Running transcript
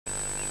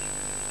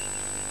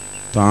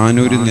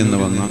താനൂരിൽ നിന്ന്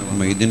വന്ന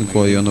മൈദിൻ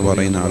കോയോ എന്ന്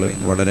പറയുന്ന ആള്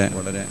വളരെ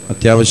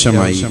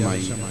അത്യാവശ്യമായി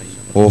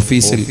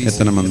ഓഫീസിൽ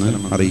എത്തണമെന്ന്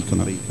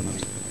അറിയിക്കുന്നു.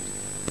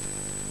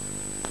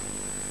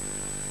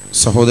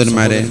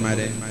 സഹോദരന്മാരെ,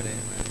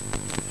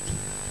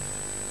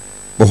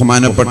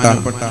 ബഹുമാനപ്പെട്ട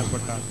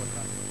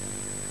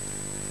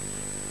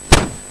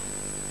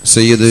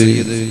സയ്യിദ്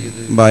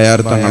ബയാർ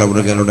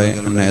തങ്ങളവറുകളുടെ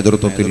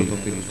നേതൃത്വത്തിൽ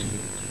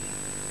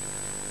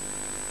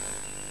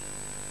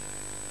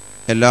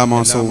എല്ലാ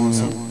മാസവും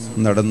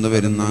നടന്നു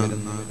വരുന്ന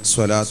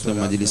സ്വലാത്ത്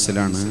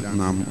മജ്ലിസിലാണ്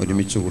നാം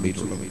ഒരുമിച്ച്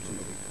കൂടിയിട്ടുള്ളത്.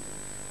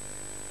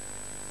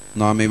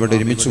 നാം ഇവിടെ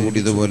ഒരുമിച്ച്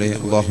കൂടിയതുപോലെ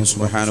അല്ലാഹു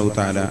സുബ്ഹാനഹു വ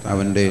തആല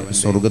അവന്റെ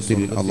സ്വർഗ്ഗത്തിൽ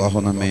അല്ലാഹു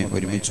നമ്മെ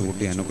ഒരുമിച്ച്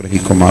കൂട്ടി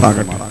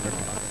അനുഗ്രഹിക്കുമാറാകട്ടെ.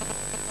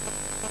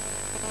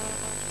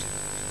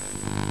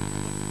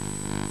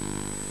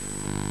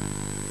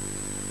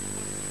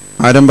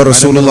 ആരംഭ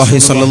റസൂലുള്ളാഹി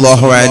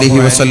സ്വല്ലല്ലാഹു അലൈഹി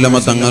വസല്ലമ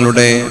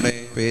തങ്ങളുടെ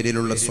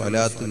പേരിലുള്ള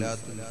സ്വലാത്ത്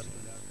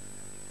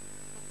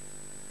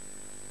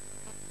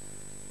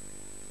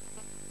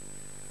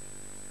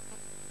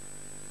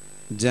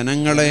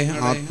ജനങ്ങളെ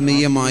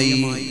ആത്മീയമായി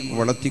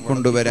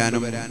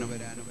വളർത്തിക്കൊണ്ടുവരാനും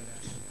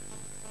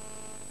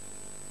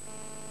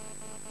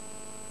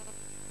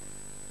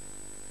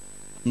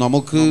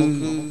നമുക്ക്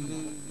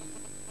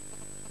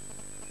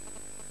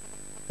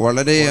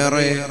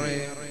വളരെയേറെ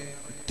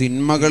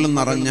തിന്മകൾ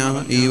നിറഞ്ഞ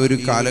ഈ ഒരു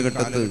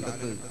കാലഘട്ടത്തിൽ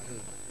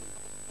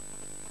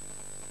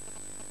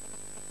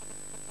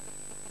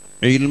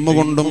ഇൽമു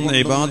കൊണ്ടും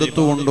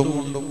ഇബാദത്ത് കൊണ്ടും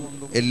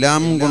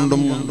എല്ലാം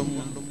കൊണ്ടും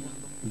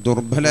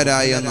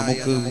ദുർബലരായ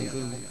നമുക്ക്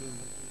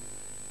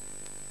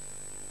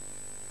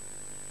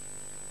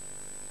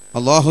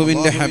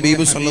അല്ലാഹുവിന്റെ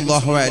ഹബീബ്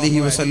സല്ലല്ലാഹു അലൈഹി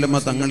വസല്ലമ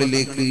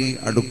തങ്ങളിലേക്ക്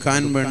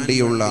അടുക്കാൻ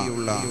വേണ്ടിയുള്ള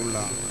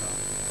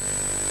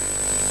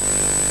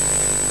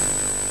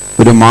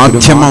ഒരു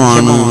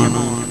മാധ്യമമാണ്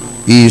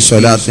ഈ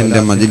സ്വലാത്തിന്റെ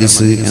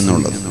മജ്ലിസ്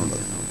എന്നുള്ളത്.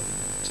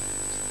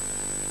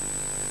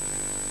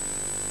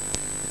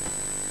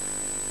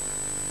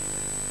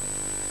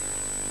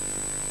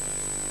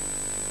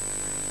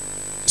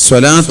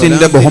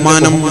 സ്വലാത്തിന്റെ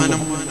ബഹുമാനം,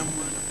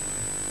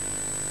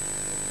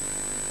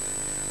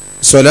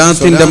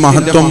 സ്വലാത്തിന്റെ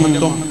മഹത്വം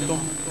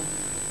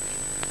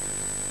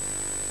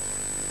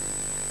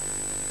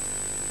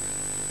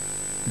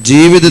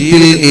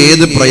ജീവിതത്തിൽ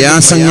ഏത്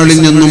പ്രയാസങ്ങളിൽ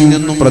നിന്നും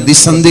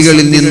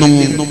പ്രതിസന്ധികളിൽ നിന്നും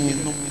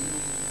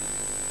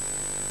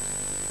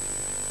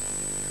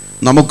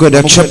നമുക്ക്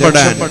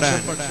രക്ഷപ്പെടാൻ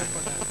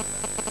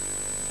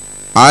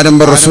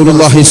ആരംഭ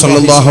റസൂലുള്ളാഹി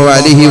സ്വല്ലല്ലാഹു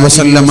അലൈഹി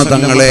വസല്ലമ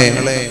തങ്ങളെ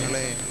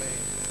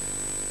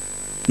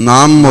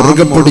നാം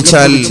മുറുകെ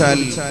പിടിച്ചാൽ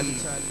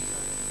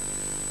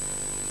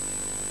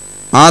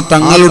ആ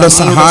തങ്ങളുടെ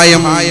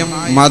സഹായം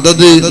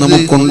മദദ്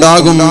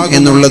നമുക്കുണ്ടാകും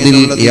എന്നുള്ളതിൽ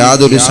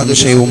യാതൊരു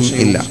സംശയവും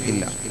ഇല്ല.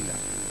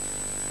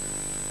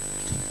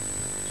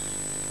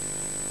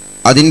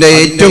 അതിന്റെ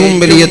ഏറ്റവും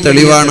വലിയ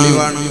തെളിവാണ്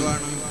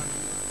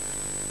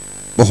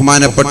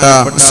ബഹുമാനപ്പെട്ട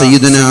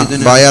സയ്യിദുന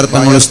ബയാർ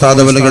തങ്ങൾ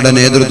ഉസ്താദ് അവരുടെ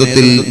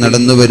നേതൃത്വത്തിൽ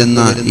നടന്നു വരുന്ന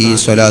ഈ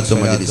സ്വലാത്ത്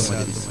മജ്ലിസ്.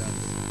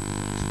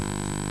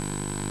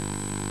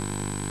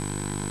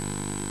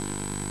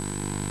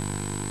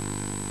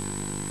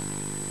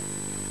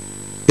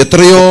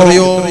 എത്രയോ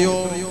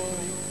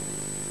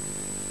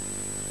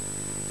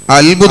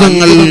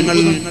അത്ഭുതങ്ങൾ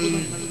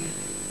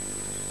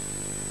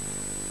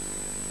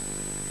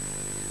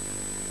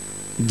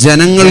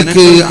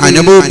ജനങ്ങൾക്ക്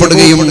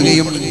അനുഭവപ്പെടുകയും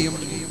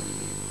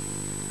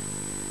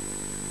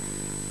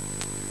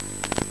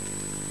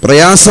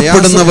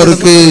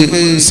പ്രയാസപ്പെടുന്നവർക്ക്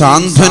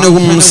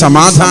സാന്ത്വനവും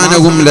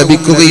സമാധാനവും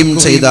ലഭിക്കുകയും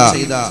ചെയ്ത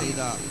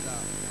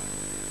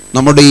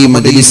നമ്മുടെ ഈ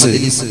മജ്ലിസ്,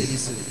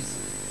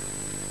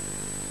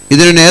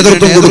 ഇതിന്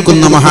നേതൃത്വം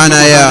കൊടുക്കുന്ന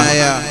മഹാനായ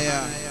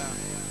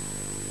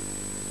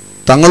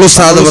തങ്ങൾ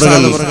ഉസ്താദ്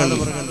അവറുകൾ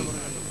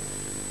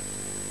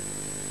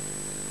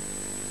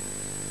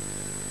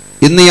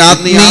ഇന്ന്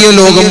ആത്മീയ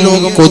ലോകം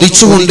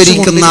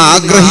കൊതിച്ചുകൊണ്ടിരിക്കുന്ന,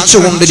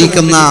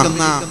 ആഗ്രഹിച്ചുകൊണ്ടിരിക്കുന്ന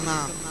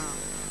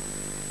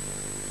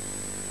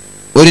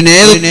ഒരു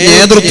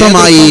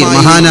നേതൃത്വമായി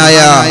മഹാനായ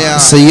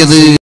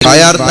സയ്യിദ്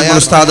ബയാർ തങ്ങൾ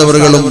ഉസ്താദ്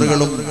അവറുകളും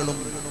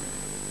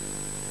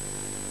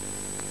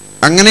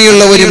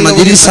അങ്ങനെയുള്ള ഒരു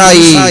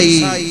മജ്ലിസായി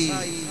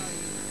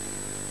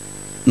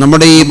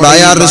നമ്മുടെ ഈ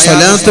ബയാർ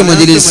സ്വലാത്ത്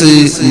മജ്ലിസ്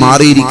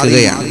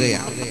മാറിയിരിക്കുകയാണ്.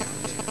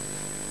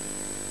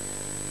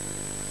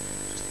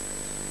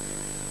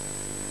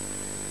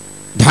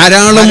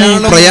 ധാരാളം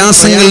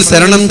പ്രയാസങ്ങൾ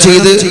തരണം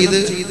ചെയ്ത്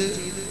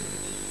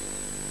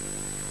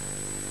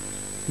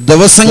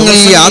ദിവസങ്ങൾ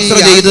യാത്ര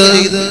ചെയ്ത്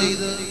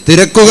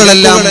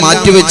തിരക്കുകളെല്ലാം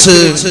മാറ്റിവെച്ച്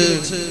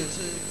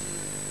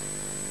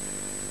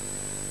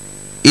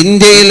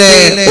ഇന്ത്യയിലെ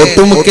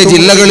ഒട്ടുമുക്ക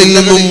ജില്ലകളിൽ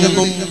നിന്നും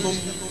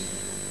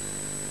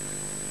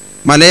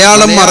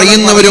മലയാളം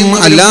അറിയുന്നവരും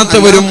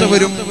അല്ലാത്തവരും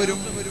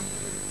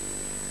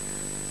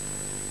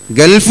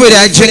ഗൾഫ്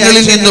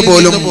രാജ്യങ്ങളിൽ നിന്ന്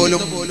പോലും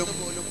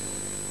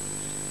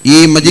ഈ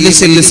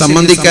മജ്ലിസിൽ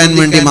സംബന്ധിക്കാൻ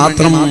വേണ്ടി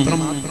മാത്രം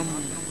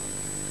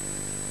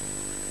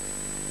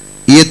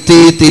എത്തി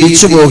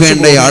തിരിച്ചു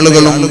പോകേണ്ട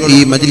ആളുകളും ഈ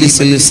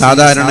മജ്ലിസിൽ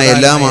സാധാരണ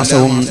എല്ലാ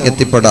മാസവും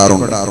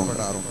എത്തിപ്പെടാറുണ്ട്.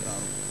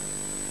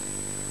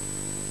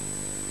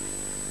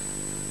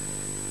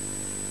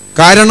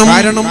 കാരണം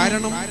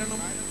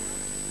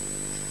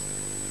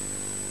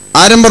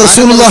ആരംഭ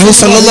റസൂലുള്ളാഹി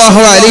സ്വല്ലല്ലാഹു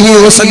അലൈഹി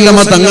വസല്ലമ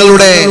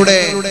തങ്ങളുടെ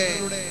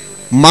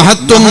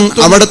മഹത്വം,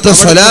 അവിടുത്തെ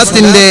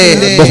സ്വലാത്തിന്റെ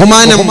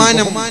ബഹുമാനം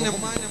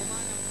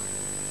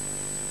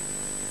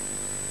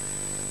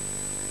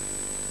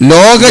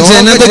ലോക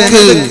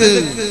ജനതയ്ക്ക്,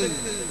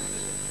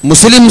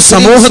 മുസ്ലിം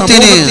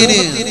സമൂഹത്തിന്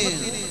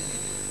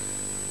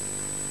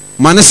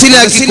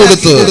മനസ്സിലാക്കി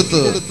കൊടുത്ത്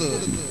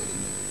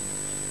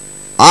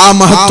ആ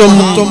മഹത്വം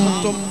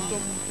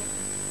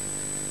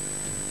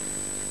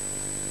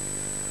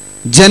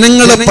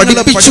ജനങ്ങളെ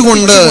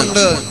പഠിപ്പിച്ചുകൊണ്ട്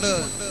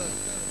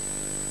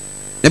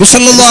നബി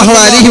സല്ലല്ലാഹു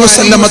അലൈഹി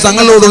വസല്ലമ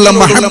തങ്ങളോടുള്ള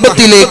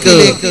മഹബ്ബത്തിലേക്ക്,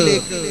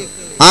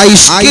 ആ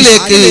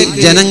ഇഷ്കിലേക്ക്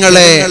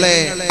ജനങ്ങളെ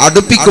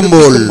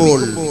അടുപ്പിക്കുമ്പോൾ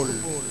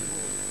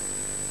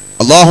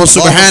അല്ലാഹു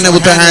സുബ്ഹാനഹു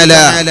വതആല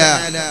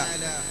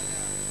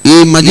ഈ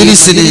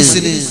മജ്ലിസിന്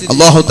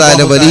അല്ലാഹു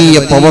തആല വലിയ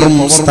പവറും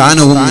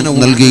സ്ഥാനവും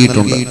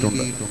നൽകിയിട്ടുണ്ട്.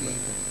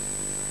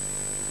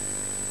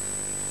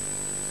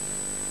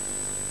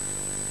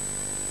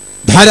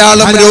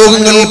 ധാരാളം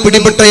രോഗങ്ങൾ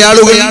പിടിപെട്ട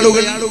ആളുകൾ,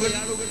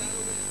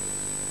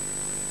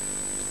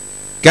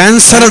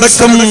 ക്യാൻസർ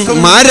അടക്കം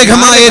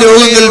മാരകമായ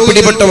രോഗങ്ങൾ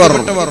പിടിപെട്ടവർ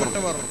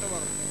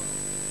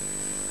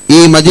ഈ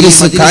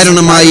മജ്ലിസ്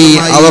കാരണമായി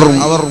അവർ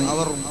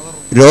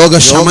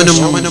രോഗശമനം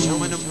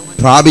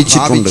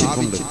പ്രാപിച്ചിട്ടുണ്ട്.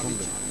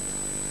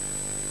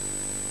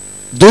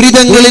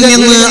 ദുരിതങ്ങളിൽ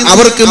നിന്ന്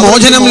അവർക്ക്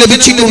മോചനം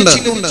ലഭിച്ചിട്ടുണ്ട്.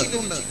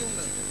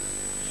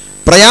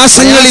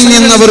 പ്രയാസങ്ങളിൽ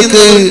നിന്ന്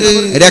അവർക്ക്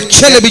രക്ഷ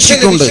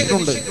ലഭിച്ചിട്ടുണ്ട്.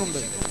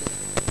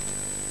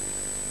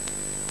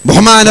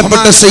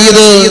 ബഹുമാനപ്പെട്ട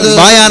സയ്യിദ്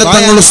ബായാർ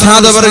തങ്ങൾ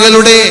ഉസ്താദ്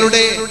അവരുടെ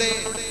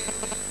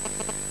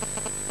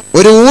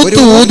ഒരു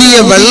ഊതിയ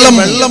വെള്ളം,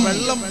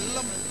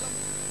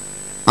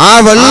 ആ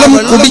വെള്ളം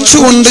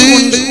കുടിച്ചുകൊണ്ട്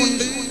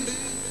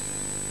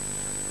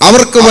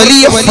അവർക്ക്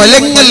വലിയ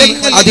ഫലങ്ങൾ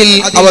അതിൽ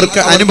അവർക്ക്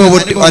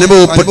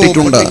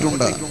അനുഭവപ്പെട്ടിട്ടുണ്ട്.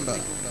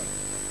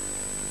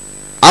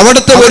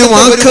 അവിടുത്തെ ഒരു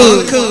വാക്ക്,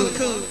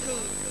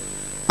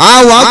 ആ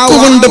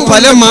വാക്കുകൊണ്ട്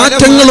പല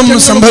മാറ്റങ്ങളും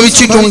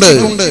സംഭവിച്ചിട്ടുണ്ട്.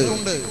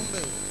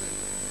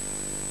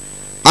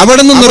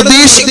 അവിടുന്ന്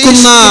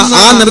നിർദ്ദേശിക്കുന്ന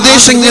ആ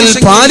നിർദ്ദേശങ്ങൾ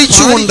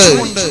പാലിച്ചുകൊണ്ട്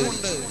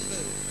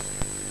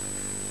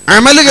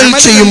അമലുകൾ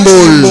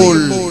ചെയ്യുമ്പോൾ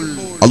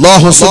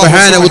അല്ലാഹു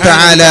സുബ്ഹാനഹു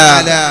വതആല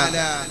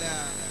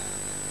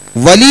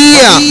വലിയ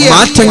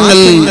മാറ്റങ്ങൾ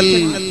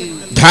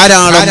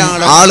ധാരാളം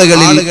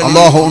ആളുകളിൽ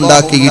അല്ലാഹു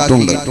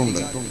ഉണ്ടാക്കിയിട്ടുണ്ട്.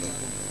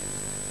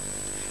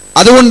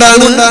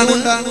 അതുകൊണ്ടാണ്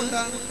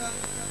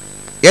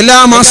എല്ലാ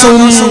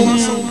മാസവും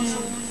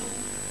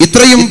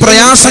ഇത്രയും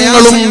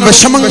പ്രയാസങ്ങളും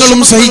വിഷമങ്ങളും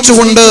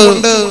സഹിച്ചുകൊണ്ട്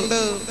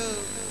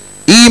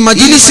ഈ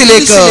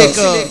മജ്ലിസിലേക്ക്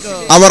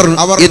അവർ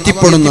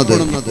എത്തിപ്പെടുന്നത്.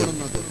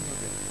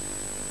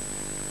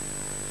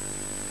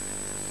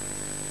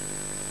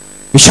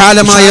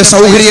 വിശാലമായ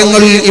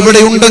സൗകര്യങ്ങൾ ഇവിടെ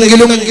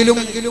ഉണ്ടെങ്കിലും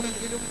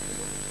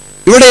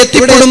ഇവിടെ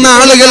എത്തിപ്പെടുന്ന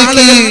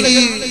ആളുകൾക്ക്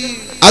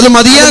അത്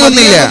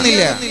മതിയാകുന്നില്ല.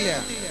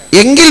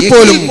 എങ്കിൽ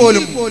പോലും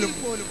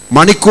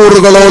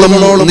മണിക്കൂറുകളോളം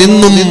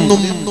നിന്നും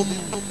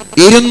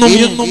ഇരുന്നും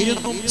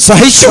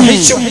സഹിച്ചും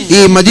ഈ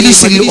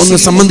മജ്ലിസിൽ ഒന്ന്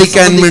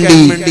സംബന്ധിക്കാൻ വേണ്ടി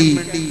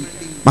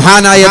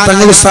മഹാനായ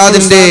തങ്ങൾ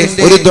ഉസ്താദിന്റെ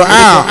ഒരു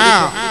ദുആ,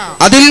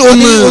 അതിൽ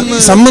ഒന്ന്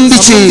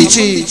സംബന്ധിച്ച്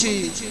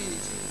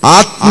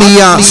ആത്മീയ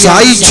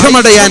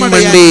സായുജ്യമടയാൻ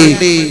വേണ്ടി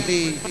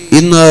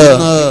ഇന്ന്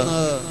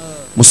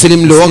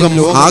മുസ്ലിം ലോകം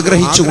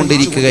ആഗ്രഹിച്ചു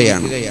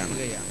കൊണ്ടിരിക്കുകയാണ്.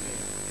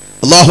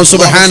 അല്ലാഹു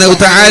സുബ്ഹാനഹു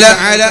വതആല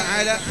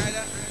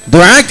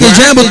ദുആക്ക്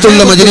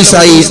ഇജാബത്തുള്ള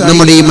മജ്ലിസായി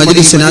നമ്മുടെ ഈ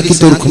മജ്ലിസിനാക്കി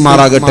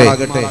തീർക്കുമാറാകട്ടെ.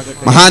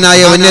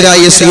 മഹാനായ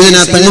വന്യരായ സയ്യിദന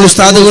തങ്ങൾ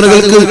ഉസ്താദ്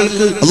അവർക്ക്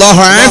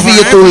അല്ലാഹു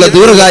ആഫിയത്തുള്ള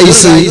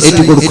ദീർഘായുസ്സ്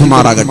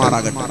ഏറ്റുകൊടുക്കുമാറാകട്ടെ.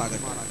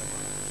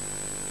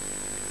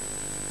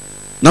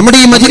 നമ്മുടെ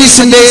ഈ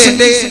മജ്ലിസിന്റെ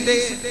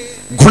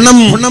ഗുണം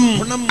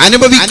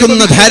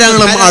അനുഭവിക്കുന്ന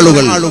ധാരാളം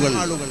ആളുകൾ,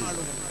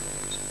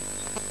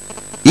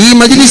 ഈ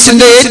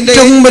മജ്ലിസിന്റെ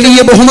ഏറ്റവും വലിയ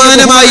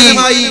ബഹുമാനമായി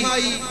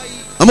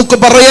നമുക്ക്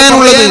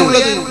പറയാനുള്ളത്,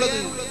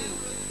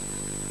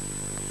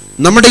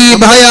 നമ്മുടെ ഈ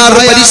ബയാർ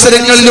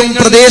പരിസരങ്ങളിലും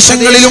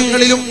പ്രദേശങ്ങളിലും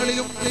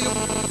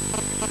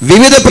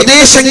വിവിധ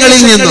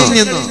പ്രദേശങ്ങളിൽ നിന്ന്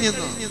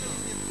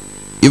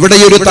ഇവിടെ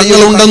ഒരു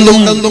തങ്ങളുണ്ടെന്നും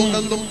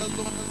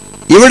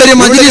ഇവിടെ ഒരു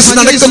മജ്ലിസ്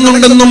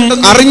നടക്കുന്നുണ്ടെന്നും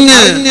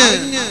അറിഞ്ഞ്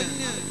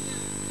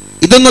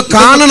ഇതൊന്ന്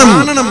കാണണം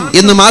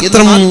എന്ന്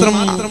മാത്രം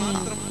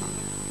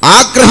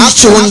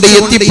ആഗ്രഹിച്ചുകൊണ്ട്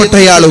എത്തിപ്പെട്ട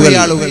ആളുകൾ,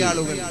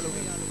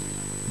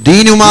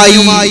 ദീനുമായി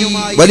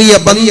വലിയ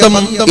ബന്ധം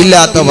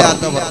ഇല്ലാത്തവർ,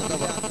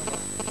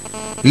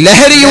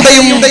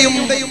 ലഹരിയുടെയും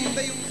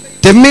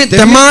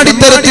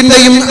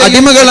തെമ്മാടിത്തരത്തിന്റെയും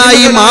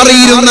അടിമകളായി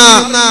മാറിയിരുന്ന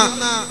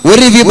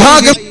ഒരു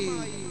വിഭാഗം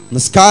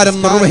നിസ്കാരം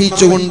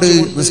നിർവഹിച്ചുകൊണ്ട്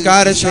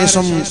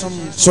നിസ്കാരശേഷം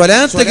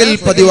സ്വലാത്തുകൾ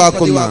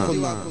പതിവാക്കുന്ന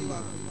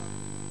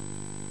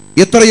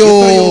എത്രയോ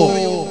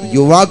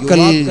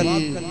യുവാക്കൾ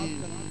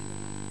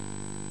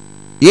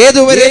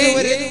ഏതുവരെ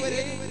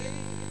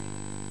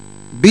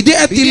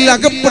ബിദ്അത്തിൽ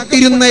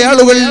അകപ്പെട്ടിരുന്ന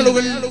ആളുകൾ,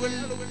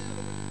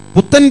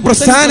 പുത്തൻ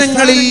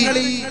പ്രസ്ഥാനങ്ങളിൽ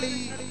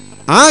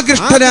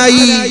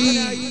ആകൃഷ്ടരായി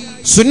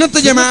സുന്നത്ത്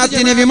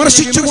ജമാഅത്തിനെ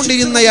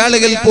വിമർശിച്ചുകൊണ്ടിരുന്ന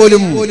ആളുകൾ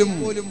പോലും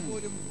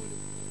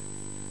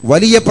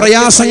വലിയ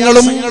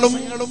പ്രയാസങ്ങളും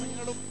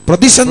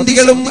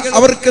പ്രതിസന്ധികളും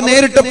അവർക്ക്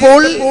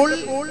നേരിട്ടപ്പോൾ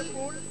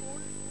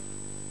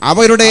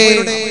അവരുടെ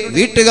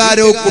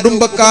വീട്ടുകാരോ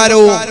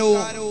കുടുംബക്കാരോ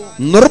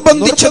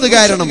നിർബന്ധിച്ചത്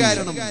കാരണം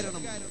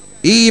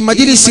ഈ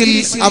മജ്ലിസിൽ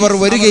അവർ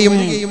വരികയും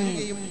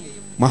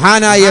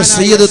മഹാനായ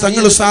സയ്യിദ്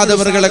തങ്ങൾ ഉസ്താദ്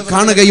അവരെ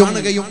കാണുകയും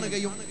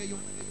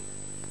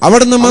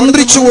അവിടുന്ന്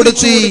മന്ത്രിച്ചു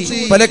കൊടുത്ത്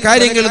പല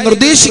കാര്യങ്ങൾ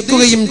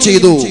നിർദ്ദേശിക്കുകയും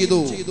ചെയ്തു.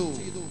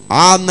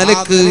 ആ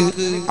നിലക്ക്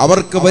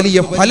അവർക്ക് വലിയ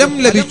ഫലം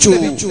ലഭിച്ചു.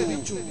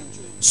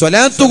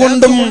 സ്വലാത്ത്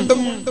കൊണ്ടും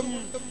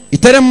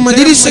ഇത്തരം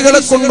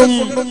മജ്ലിസുകളെ കൊണ്ടും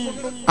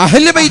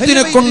അഹ്ലു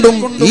ബൈത്തിനെ കൊണ്ടും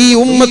ഈ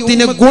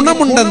ഉമ്മത്തിന്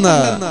ഗുണമുണ്ടെന്ന്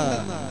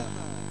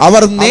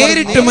അവർ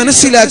നേരിട്ട്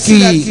മനസ്സിലാക്കി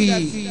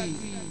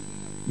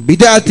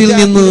ബിദ്അത്തിൽ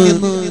നിന്ന്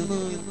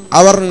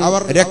അവർ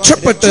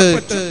രക്ഷപ്പെട്ട്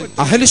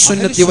അഹ്ലു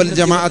സുന്നത്തി വൽ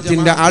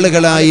ജമാഅത്തിന്റെ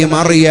ആളുകളായി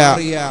മാറിയ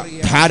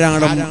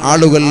ധാരാളം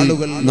ആളുകൾ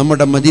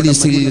നമ്മുടെ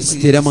മജ്ലിസിൽ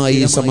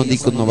സ്ഥിരമായി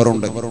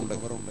സംബന്ധിക്കുന്നവരുണ്ട്.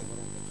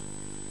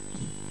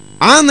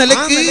 ആ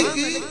നിലയ്ക്ക്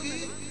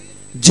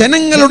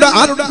ജനങ്ങളുടെ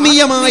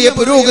ആത്മീയമായ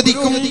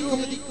പുരോഗതിക്കും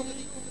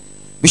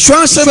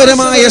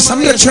വിശ്വാസപരമായ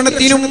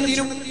സംരക്ഷണത്തിനും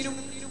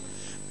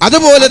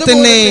അതുപോലെ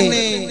തന്നെ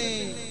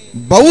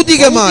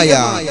ഭൗതികമായ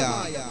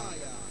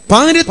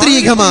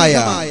പാരിത്രികമായ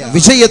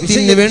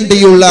വിജയത്തിന്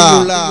വേണ്ടിയുള്ള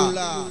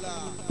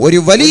ഒരു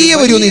വലിയ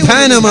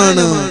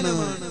നിധാനമാണ്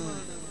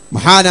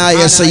മഹാനായ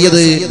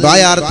സയ്യിദ്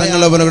ബായാർ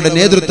തങ്ങൾ അവരുടെ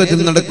നേതൃത്വത്തിൽ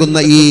നടക്കുന്ന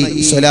ഈ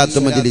സ്വലാത്ത്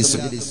മജ്ലിസ്.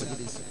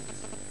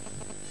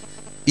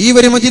 ഈ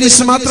ഒരു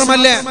മജ്ലിസ്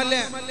മാത്രമല്ല,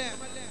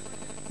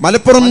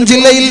 മലപ്പുറം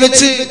ജില്ലയിൽ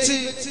വെച്ച്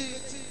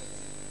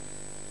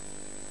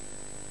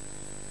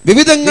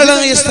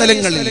വിവിധങ്ങളായ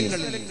സ്ഥലങ്ങളിൽ,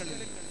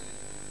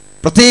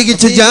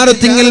 പ്രത്യേകിച്ച്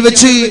ജാറത്തിങ്കിൽ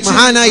വെച്ച്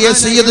മഹാനായ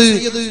സയ്യിദ്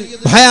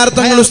ബയാർ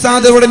തങ്ങൾ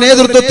ഉസ്താദുടെ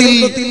നേതൃത്വത്തിൽ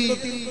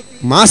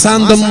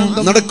മാസാന്തം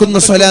നടക്കുന്ന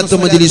സ്വലാത്ത്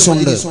മജ്ലിസ്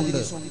ഉണ്ട്.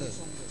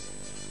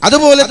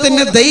 അതുപോലെ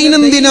തന്നെ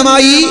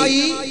ദൈനംദിനമായി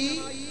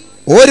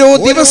ഓരോ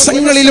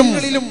ദിവസങ്ങളിലും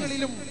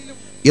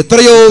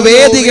എത്രയോ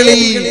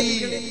വേദികളിൽ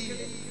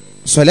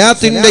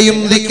സ്വലാത്തിന്റെയും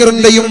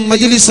ദിക്റിന്റെയും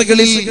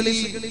മജ്ലിസുകളിൽ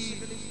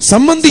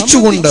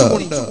സംബന്ധിച്ചുകൊണ്ട്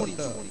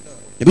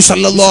നബി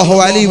സല്ലല്ലാഹു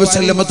അലൈഹി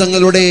വസല്ലം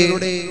തങ്ങളുടെ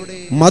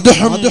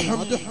മദ്ഹും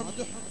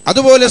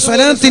അതുപോലെ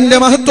സ്വലാത്തിന്റെ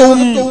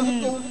മഹത്വവും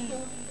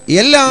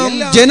എല്ലാം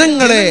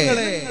ജനങ്ങളെ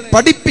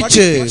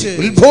പഠിപ്പിച്ച്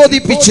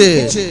ഉത്ബോധിപ്പിച്ച്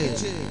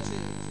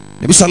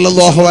നബി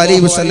സല്ലല്ലാഹു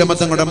അലൈഹി വസല്ലം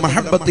തങ്ങളുടെ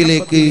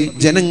മഹബ്ബത്തിലേക്ക്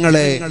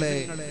ജനങ്ങളെ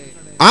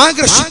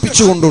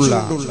ആകർഷിപ്പിച്ചുകൊണ്ടുള്ള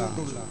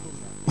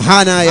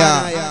മഹാനായ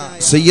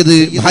സയ്യിദ്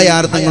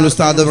ബയാർ തങ്ങൾ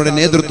ഉസ്താദുടെ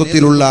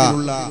നേതൃത്വത്തിലുള്ള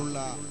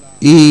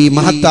ഈ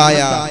മഹത്തായ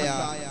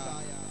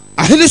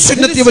അഹ്ലു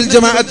സുന്നത്തി വൽ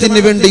ജമാഅത്തിന്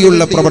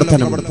വേണ്ടിയുള്ള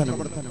പ്രവർത്തനം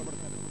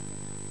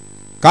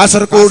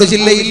കാസർഗോഡ്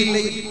ജില്ലയിൽ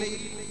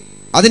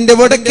അതിന്റെ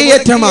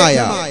വടക്കേയറ്റമായ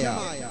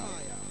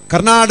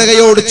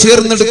കർണാടകയോട്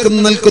ചേർന്ന്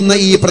നിൽക്കുന്ന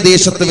ഈ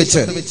പ്രദേശത്ത്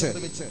വെച്ച്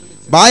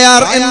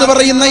ബായാർ എന്ന്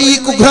പറയുന്ന ഈ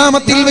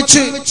കുഗ്രാമത്തിൽ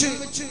വെച്ച്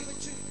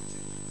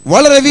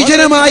വളരെ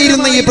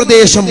വിജനമായിരുന്ന ഈ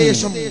പ്രദേശം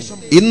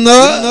ഇന്ന്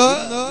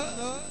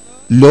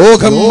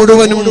ലോകം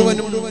മുഴുവനും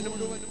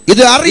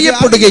ഇത്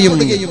അറിയപ്പെടുകയും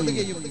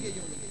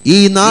ഈ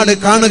നാട്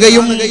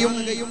കാണുകയും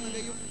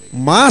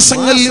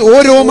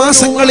ഓരോ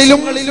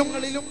മാസങ്ങളിലും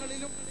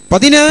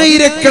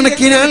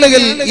പതിനായിരക്കണക്കിന്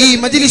ആളുകൾ ഈ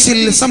മജ്ലിസിൽ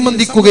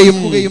സംബന്ധിക്കുകയും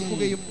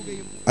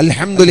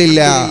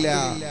അൽഹംദുലില്ലാഹ്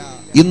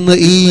ഇന്ന്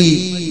ഈ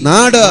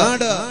നാട്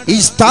ഈ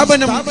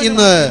സ്ഥാപനം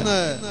ഇന്ന്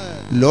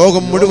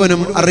ലോകം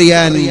മുഴുവനും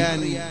അറിയാൻ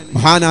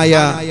മഹാനായ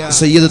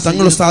സയ്യിദ്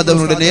തങ്ങൾ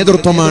ഉസ്താദുകളുടെ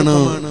നേതൃത്വമാണ്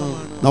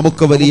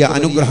നമുക്ക് വലിയ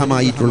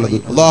അനുഗ്രഹമായിട്ടുള്ളത്.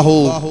 അല്ലാഹു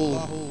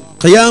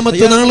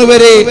ഖിയാമത്ത് നാൾ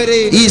വരെ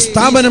ഈ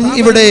സ്ഥാപനം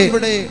ഇവിടെ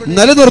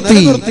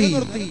നിലനിർത്തി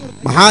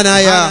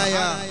മഹാനായ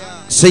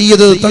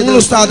സയ്യിദ് തങ്ങൾ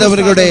ഉസ്താദ്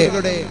അവരുടെ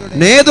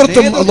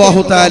നേതൃത്വം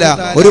അല്ലാഹു തആല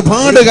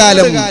ഒരുപാട്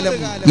കാലം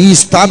ഈ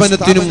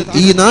സ്ഥാപനത്തിനും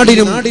ഈ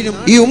നാടിനും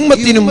ഈ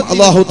ഉമ്മത്തിനും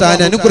അല്ലാഹു തആല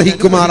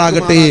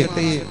അനുഗ്രഹിക്കുമാറാകട്ടെ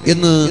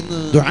എന്ന്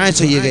ദുആ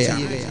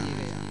ചെയ്യുകയാണ്.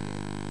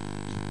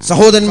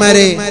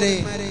 സഹോദരന്മാരെ,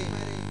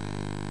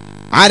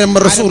 ആരംഭ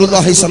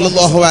റസൂലുള്ളാഹി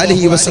സ്വല്ലല്ലാഹു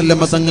അലൈഹി വസല്ലം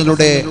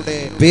തങ്ങളുടെ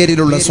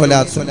പേരിലുള്ള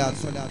സ്വലാത്ത്,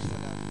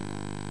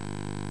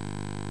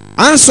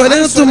 ആ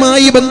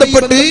സ്വലാത്തുമായി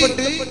ബന്ധപ്പെട്ട്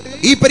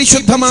ഈ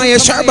പരിശുദ്ധമായ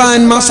ശഅബാൻ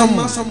മാസം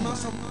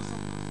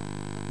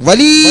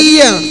വലിയ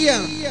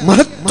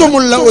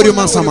മഹത്വമുള്ള ഒരു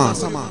മാസമാണ്.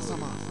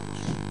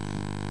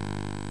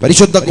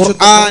 പരിശുദ്ധ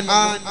ഖുർആൻ,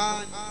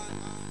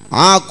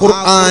 ആ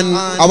ഖുർആൻ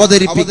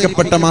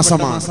അവതരിപ്പിക്കപ്പെട്ട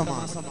മാസമാണ്.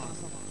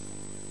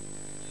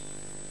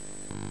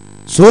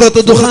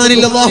 സൂറത്ത്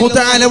ദുഖാനിൽ അല്ലാഹു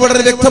തആല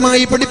വളരെ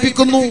വ്യക്തമായി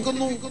പഠിപ്പിക്കുന്നു,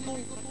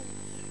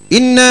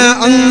 ഇന്നാ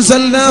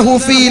അൻസൽനാഹു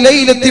ഫീ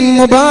ലൈലത്തിൻ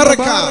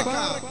മുബാറക,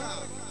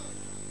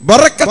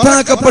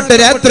 ബറക്കത്താക്കപ്പെട്ട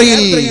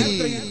രാത്രിയിൽ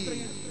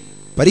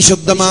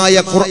പരിശുദ്ധമായ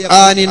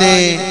ഖുർആനിനെ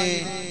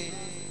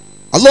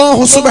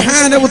അല്ലാഹു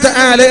സുബ്ഹാനഹു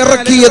തആല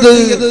ഇറക്കിയത്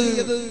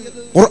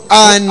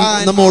ഖുർആൻ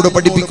നമ്മോട്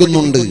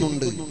പഠിപ്പിക്കുന്നുണ്ട്.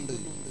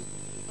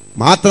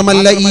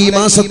 മാത്രമല്ല ഈ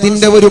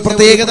മാസത്തിന്റെ ഒരു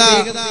പ്രത്യേകത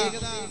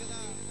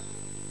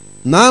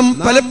നാം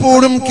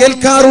പലപ്പോഴും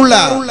കേൾക്കാറുള്ള,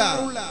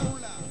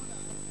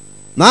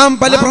 നാം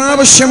പല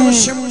പ്രാവശ്യം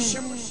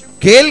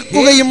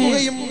കേൾക്കുകയും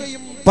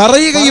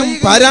പറയുകയും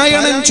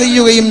പാരായണം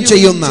ചെയ്യുകയും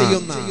ചെയ്യുന്ന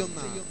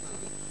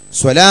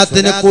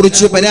സ്വലാത്തിനെ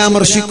കുറിച്ച്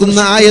പരാമർശിക്കുന്ന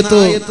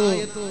ആയത്ത്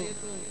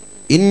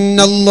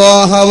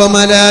ഇന്നല്ലാഹ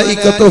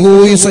വമലായികതുഹു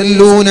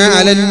യുസല്ലൂന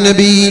അലൻ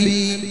നബി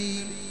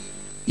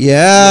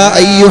യാ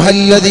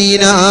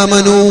അയ്യുഹല്ലദീന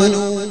ആമനൂ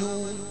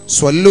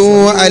സ്വല്ലൂ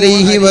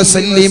അലൈഹി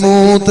വസല്ലിമൂ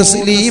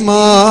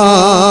തസ്ലീമാ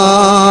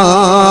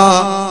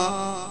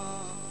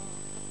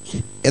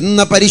എന്ന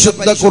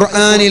പരിശുദ്ധ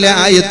ഖുർആനിലെ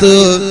ആയത്ത്.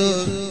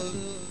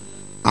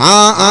 ആ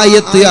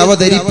ആയത്ത്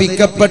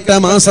അവതരിപ്പിക്കപ്പെട്ട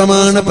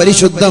മാസമാണ്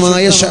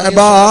പരിശുദ്ധമായ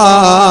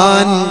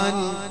ശഅബാൻ.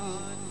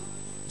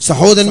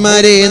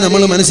 സഹോദരന്മാരെ,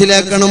 നമ്മൾ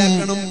മനസ്സിലാക്കണം,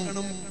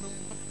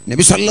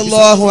 നബി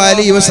സല്ലല്ലാഹു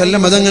അലൈഹി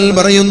വസല്ലം തങ്ങൾ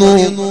പറയുന്നു,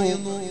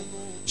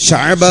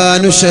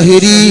 ശഅബാനു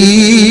ശഹരി,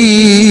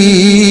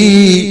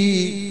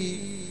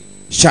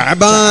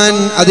 ശഅബാൻ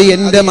അത്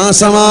എന്റെ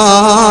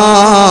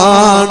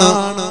മാസമാണ്.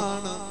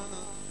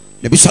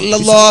 നബി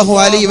സല്ലല്ലാഹു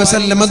അലൈഹി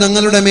വസല്ലം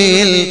തങ്ങളുടെ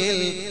മേൽ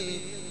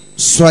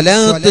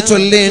സ്വലാത്ത്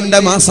ചൊല്ലേണ്ട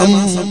മാസം,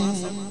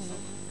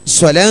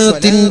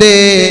 സ്വലാത്തിന്റെ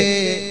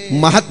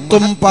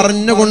മഹത്വം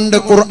പറഞ്ഞുകൊണ്ട്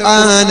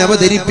ഖുർആൻ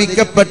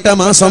അവതരിപ്പിക്കപ്പെട്ട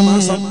മാസം.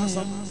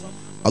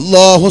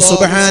 അല്ലാഹു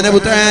സുബ്ഹാനഹു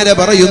വതആല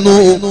പറയുന്നു,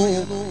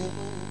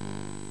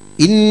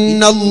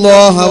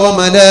 ഇന്നല്ലാഹ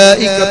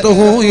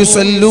വമലായികതുഹു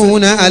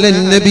യുസല്ലൂന അലൻ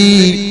നബി,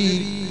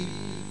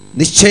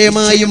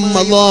 നിശ്ചയമായും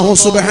അല്ലാഹു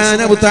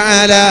സുബ്ഹാനഹു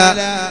വതആല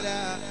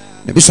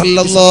നബി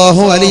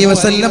സല്ലല്ലാഹു അലൈഹി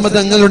വസല്ലം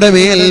തങ്ങളുടെ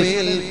മേൽ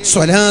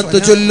സ്വലാത്ത്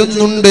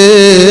ചൊല്ലുന്നുണ്ട്.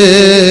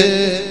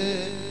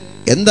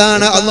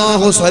 എന്താണ്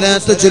അല്ലാഹു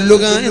സ്വലാത്ത്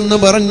ചൊല്ലുക എന്ന്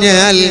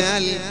പറഞ്ഞാൽ,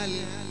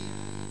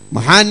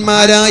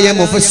 മഹാന്മാരായ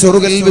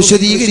മുഫസ്സിറുകൾ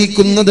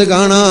വിശദീകരിക്കുന്നത്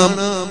കാണാം.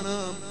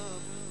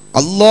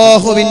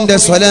 അല്ലാഹുവിന്റെ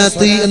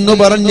സ്വലാത്ത് എന്ന്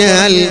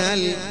പറഞ്ഞാൽ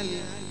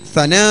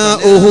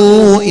സനാഉഹു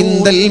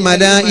ഇൻദൽ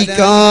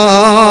മലായിക,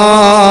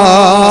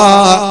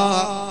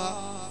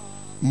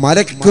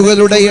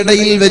 മലക്കുകളുടെ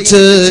ഇടയിൽ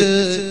വെച്ച്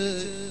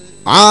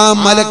ആ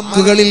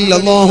മലക്കുകളിൽ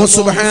അല്ലാഹു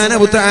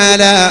സുബ്ഹാനഹു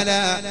വതആല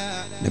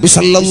നബി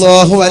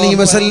സല്ലല്ലാഹു അലൈഹി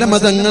വസല്ലം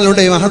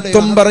തങ്ങളുടെ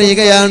മഹത്വം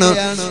പറയുകയാണ്,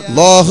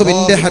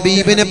 അല്ലാഹുവിന്റെ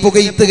ഹബീബിനെ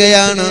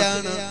പുകഴ്ത്തുകയാണ്,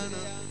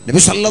 നബി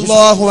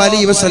സല്ലല്ലാഹു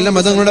അലൈഹി വസല്ലം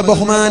തങ്ങളുടെ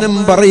ബഹുമാനം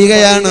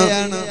പറയുകയാണ്.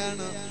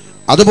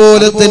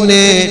 അതുപോലെ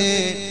തന്നെ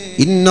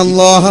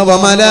ഇന്നല്ലാഹ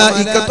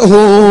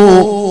വമലായികതുഹു,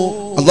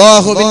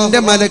 അല്ലാഹുവിന്റെ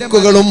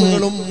മലക്കുകളും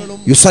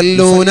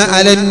യുസല്ലൂന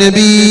അലൻ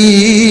നബി,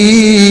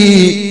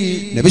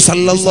 നബി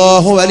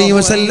സല്ലല്ലാഹു അലൈഹി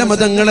വസല്ലം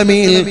തങ്ങളുടെ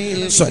മേൽ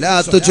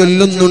സ്വലാത്ത്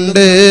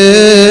ചൊല്ലുന്നുണ്ട്.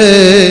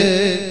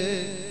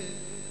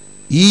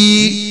 ഈ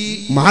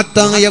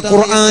മഹത്തായ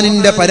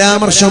ഖുർആനിന്റെ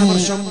പരാമർശം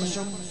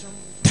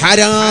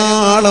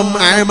ധാരാളം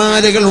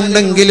അഅമാലുകൾ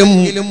ഉണ്ടെങ്കിലും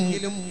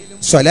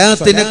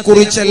സ്വലാത്തിനെ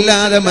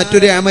കുറിച്ചല്ലാതെ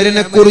മറ്റൊരു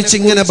അമലിനെ കുറിച്ച്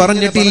ഇങ്ങനെ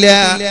പറഞ്ഞിട്ടില്ല.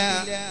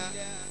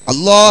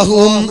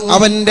 അല്ലാഹുവും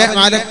അവന്റെ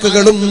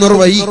മലക്കുകളും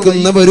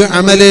നിർവഹിക്കുന്ന ഒരു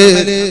അമല്,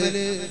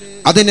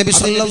 അത് നബി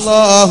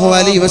സല്ലല്ലാഹു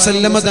അലൈഹി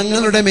വസല്ലം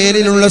തങ്ങളുടെ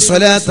മേലിലുള്ള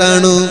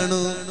സ്വലാത്താണ്.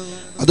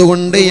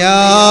 അതുകൊണ്ട്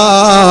യാ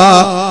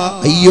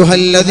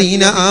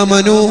അയ്യുഹല്ലദീന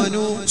ആമനൂ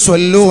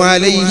സ്വല്ലു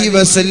അലൈഹി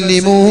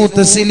വസല്ലിമൂ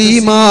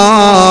തസ്ലീമാ,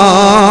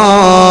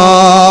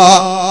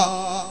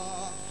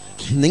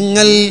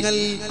 നിങ്ങൾ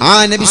ആ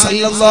നബി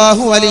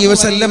സല്ലല്ലാഹു അലൈഹി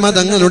വസല്ലം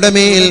തങ്ങളുടെ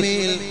മേൽ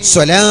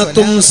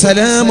സ്വലാത്തും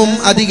സലാമും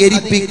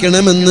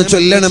അധികരിപ്പിക്കണമെന്ന്,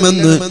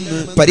 ചൊല്ലണമെന്ന്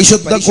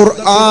പരിശുദ്ധ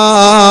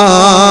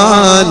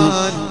ഖുർആൻ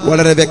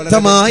വളരെ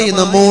വ്യക്തമായി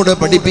നമ്മോട്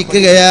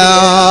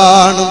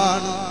പഠിപ്പിക്കുകയാണ്.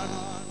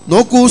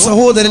 നോക്കൂ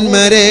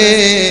സഹോദരന്മാരെ,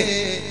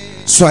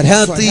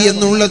 സ്വലാത്ത്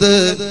എന്നുള്ളത്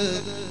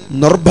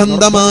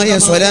നിർബന്ധമായ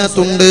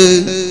സ്വലാത്തുണ്ട്,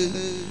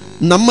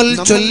 നമ്മൾ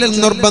ചൊല്ലൽ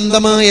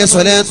നിർബന്ധമായ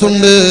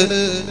സ്വലാത്തുണ്ട്.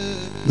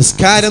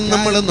 നിസ്കാരം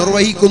നമ്മൾ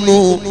നിർവഹിക്കുന്നു.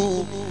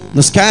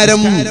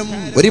 നിസ്കാരം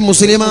ഒരു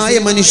മുസ്ലിമായ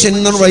മനുഷ്യൻ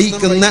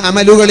നിർവഹിക്കുന്ന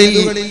അമലുകളിൽ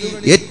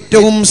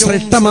ഏറ്റവും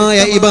ശ്രേഷ്ഠമായ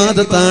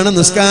ഇബാദത്താണ്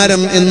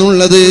നിസ്കാരം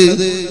എന്നുള്ളത്.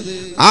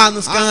 ആ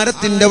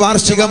നിസ്കാരത്തിന്റെ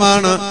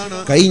വാർഷികമാണ്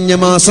കഴിഞ്ഞ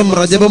മാസം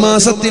റജബ്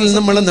മാസത്തിൽ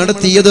നമ്മൾ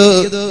നടത്തിയത്.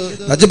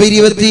 റജബ്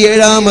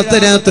 27-ാമത്തെ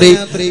രാത്രി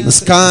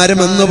നിസ്കാരം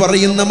എന്ന്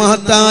പറയുന്ന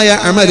മഹത്തായ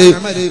അമല്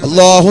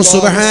അല്ലാഹു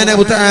സുബ്ഹാനഹു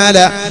വതആല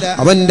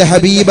അവന്റെ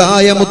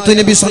ഹബീബായ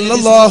മുത്തുനബി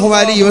സല്ലല്ലാഹു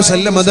അലൈഹി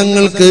വസല്ലം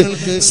തങ്ങൾക്ക്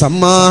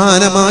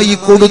സമ്മാനമായി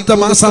കൊടുത്ത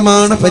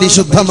മാസമാണ്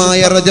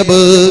പരിശുദ്ധമായ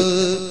റജബ്.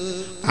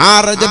 ആ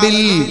റജബിൽ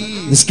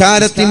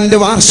നിസ്കാരത്തിന്റെ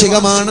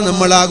വാർഷികമാണ്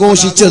നമ്മൾ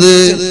ആഘോഷിച്ചത്.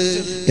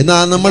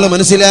 എന്നാൽ നമ്മൾ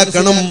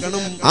മനസ്സിലാക്കണം,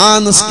 ആ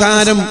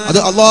നിസ്കാരം അത്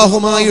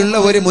അല്ലാഹുമായുള്ള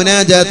ഒരു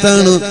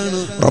മുനാജാത്താണ്,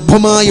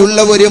 റബ്ബുമായുള്ള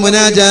ഒരു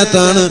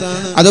മുനാജാത്താണ്.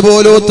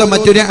 അതുപോലത്തെ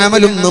മറ്റൊരു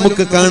അമലും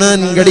നമുക്ക് കാണാൻ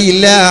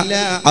കഴിയില്ല.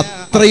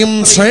 അത്രയും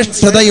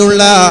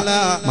ശ്രേഷ്ഠതയുള്ള,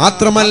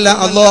 മാത്രമല്ല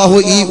അല്ലാഹു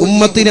ഈ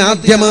ഉമ്മത്തിന്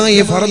ആദ്യമായി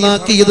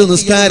ഫർളാക്കിയത്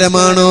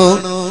നിസ്കാരമാണ്.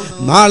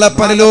 നാളെ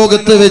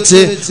പരലോകത്ത് വെച്ച്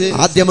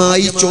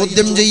ആദ്യമായി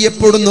ചോദ്യം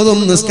ചെയ്യപ്പെടുന്നതും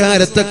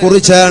നിസ്കാരത്തെ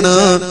കുറിച്ചാണ്.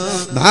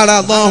 നാളെ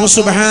അല്ലാഹു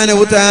സുബ്ഹാനഹു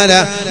വതആല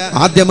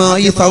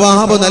ആദ്യമായി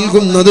സവാബ്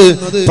നൽകുന്നത്,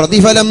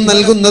 പ്രതിഫലം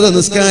നൽകുന്നത്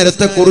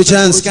നിസ്കാരത്തെ കുറിച്ച്,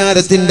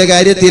 നിസ്കാരത്തിന്റെ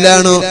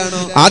കാര്യത്തിലാണ്.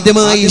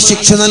 ആദ്യമായി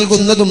ശിക്ഷ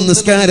നൽകുന്നതും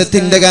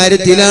നിസ്കാരത്തിന്റെ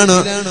കാര്യത്തിലാണ്.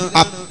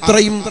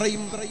 അത്രയും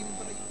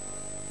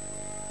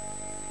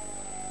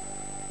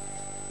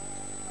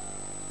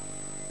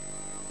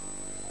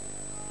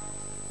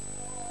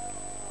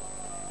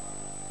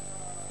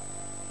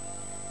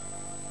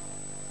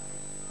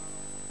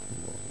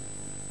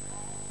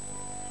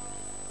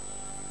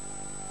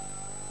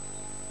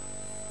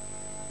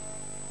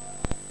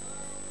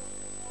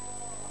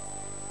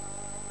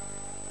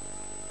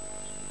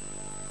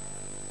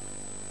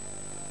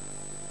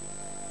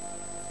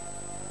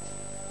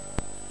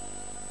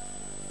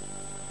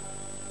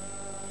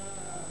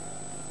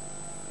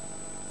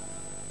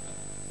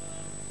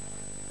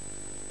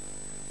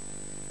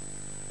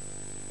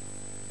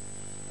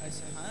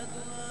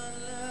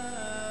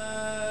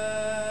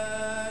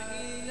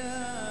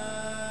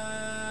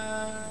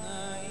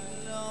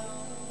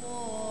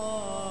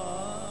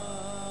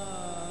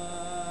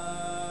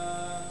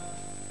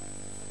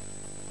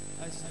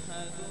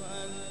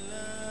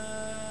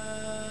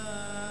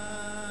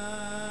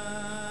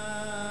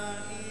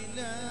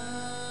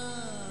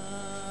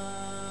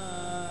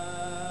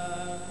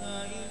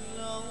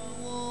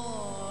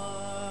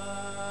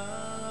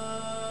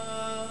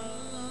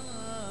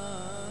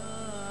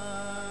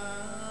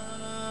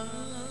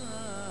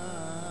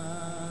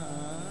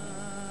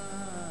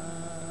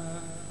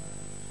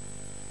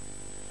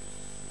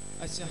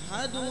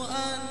أشهد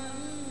أن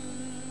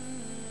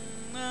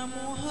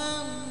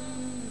محمد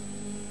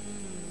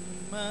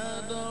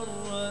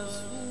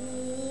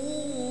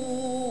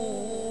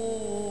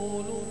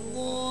رسول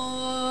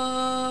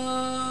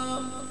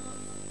الله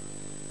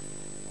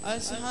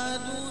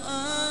أشهد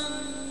أن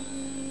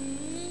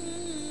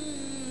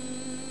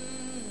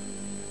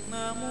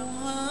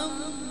محمد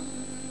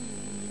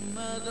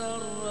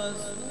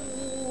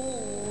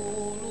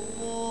رسول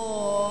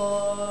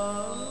الله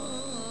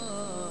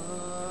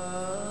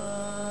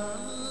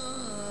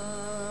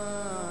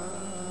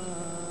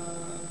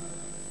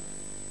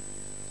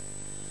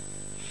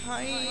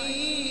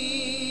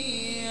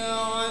حي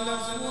على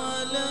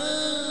الصلاة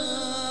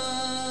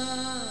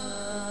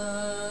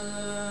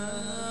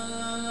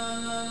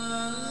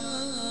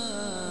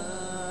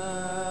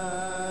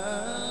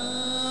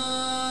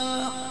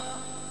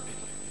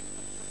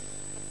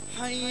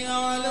حي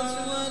على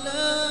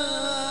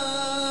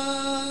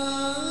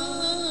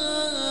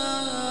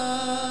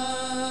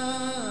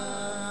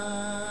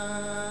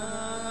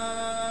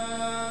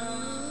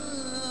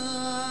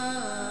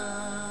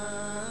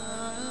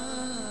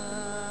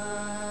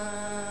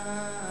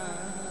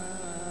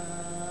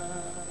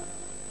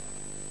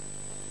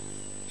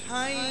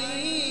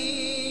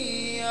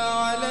حي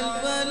على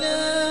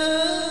الفلاح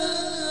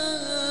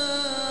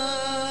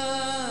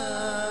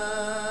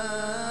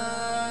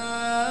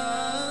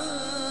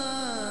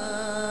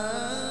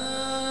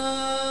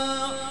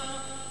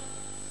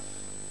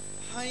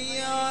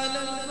حي على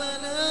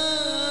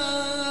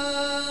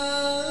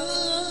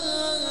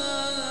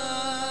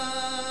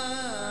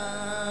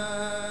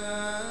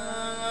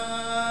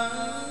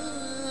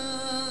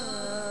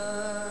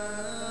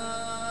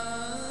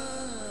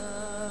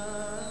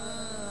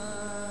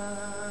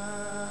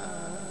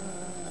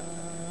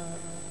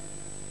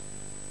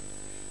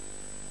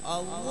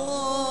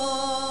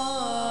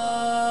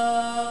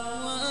الله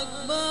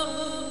أكبر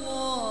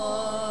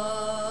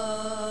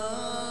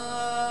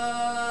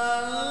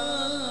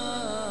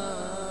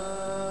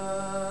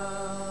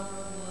الله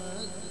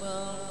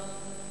أكبر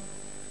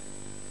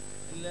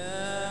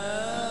لا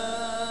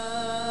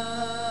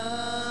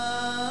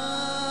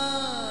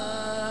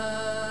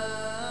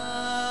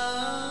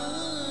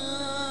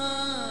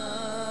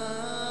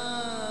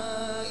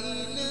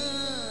إله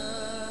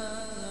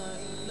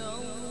إلا الله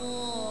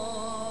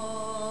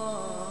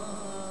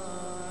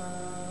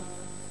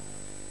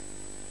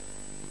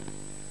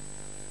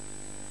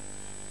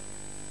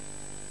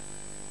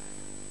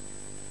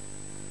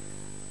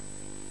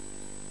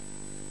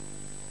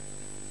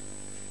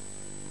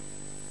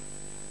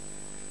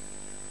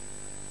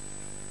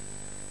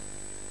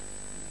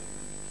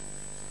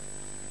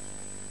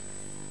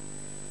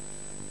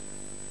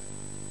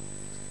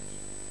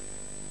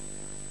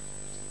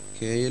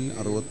KL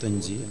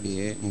 65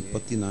 A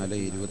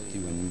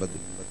 3429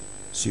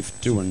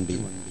 സ്വിഫ്റ്റ് വണ്ടി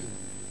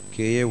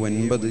KA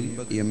 9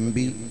 MB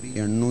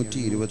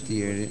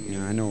 827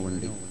 നാനോ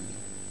വണ്ടി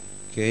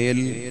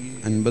KL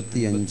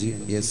 55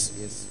 S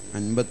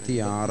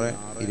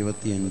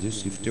 5625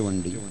 സ്വിഫ്റ്റ്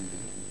വണ്ടി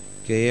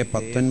KA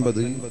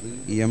 19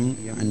 M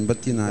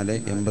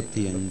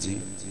 5485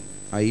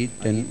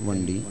 I-10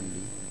 വണ്ടി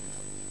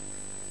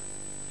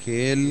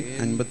KL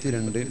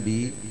 52 B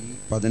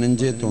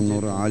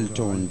 1590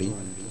 ആൾട്ടോ വണ്ടി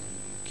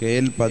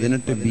KL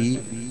 18 B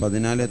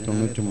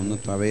 1493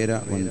 തവേര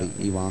വണ്ടി.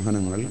 ഈ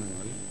വാഹനങ്ങൾ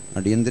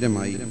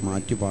അടിയന്തരമായി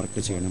മാറ്റി പാർക്ക്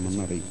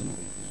ചെയ്യണമെന്ന് അറിയിക്കുന്നു.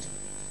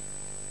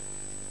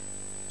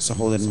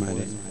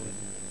 സഹോദരന്മാരെ,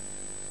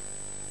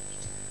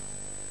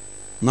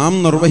 നാം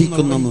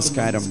നിർവഹിക്കുന്ന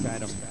നിസ്കാരം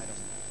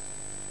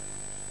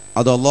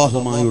അത്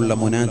അല്ലാഹുമായുള്ള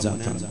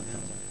മുനാജാത്താണ്.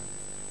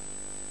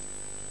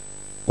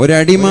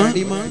 ഒരടിമ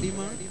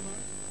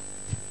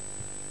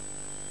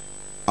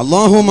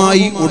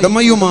അല്ലാഹുമായി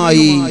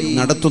ഉടമയുമായി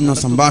നടത്തുന്ന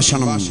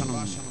സംഭാഷണം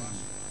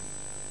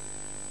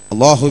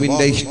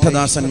അല്ലാഹുവിന്റെ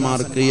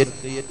ഇഷ്ടദാസന്മാർക്ക്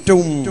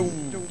ഏറ്റവും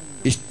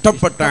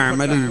ഇഷ്ടപ്പെട്ട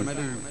അമൽ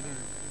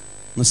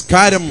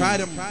നിസ്കാരം.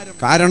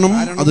 കാരണം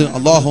അത്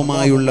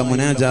അല്ലാഹുമായുള്ള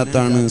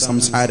മുനാജാത്താണ്,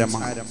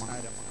 സംസാരമാണ്.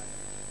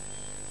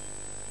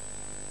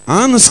 ആ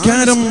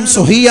നിസ്കാരം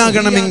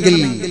സ്വഹീയാകണമെങ്കിൽ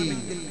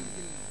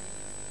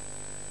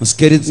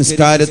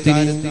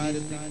നിസ്കാരത്തിന്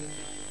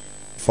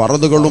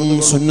ഫർദുകളും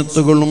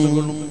സുന്നത്തുകളും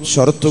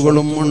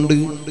ശർത്തുകളും ഉണ്ട്.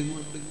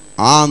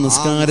 ആ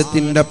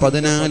നിസ്കാരത്തിന്റെ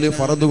 14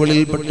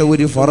 ഫർദുകളിൽപ്പെട്ട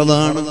ഒരു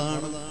ഫർദാണ്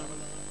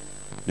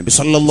നബി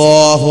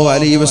സല്ലല്ലാഹു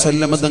അലൈഹി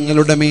വസല്ലം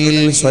തങ്ങളുടെ മേൽ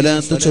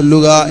സ്വലാത്ത്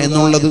ചൊല്ലുക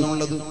എന്നുള്ളത്.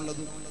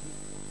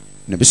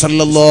 നബി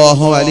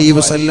സല്ലല്ലാഹു അലൈഹി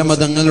വസല്ലം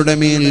തങ്ങളുടെ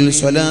മേൽ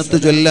സ്വലാത്ത്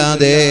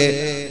ചൊല്ലാതെ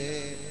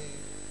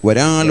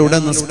ഒരാളുടെ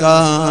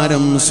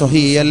നിസ്കാരം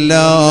സ്വഹീഹല്ല.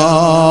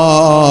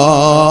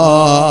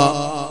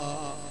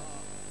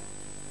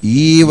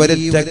 ഈ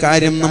ഒരൊറ്റ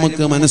കാര്യം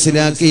നമുക്ക്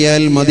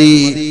മനസ്സിലാക്കിയാൽ മതി.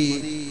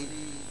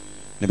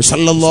 നബി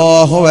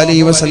സല്ലല്ലാഹു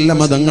അലൈഹി വസല്ലം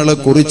തങ്ങളെ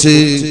കുറിച്ച്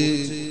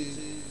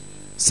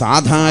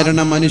സാധാരണ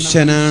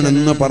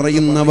മനുഷ്യനാണെന്ന്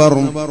പറയുന്നവർ,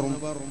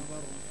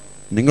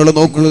 നിങ്ങൾ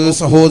നോക്കൂ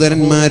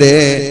സഹോദരന്മാരെ,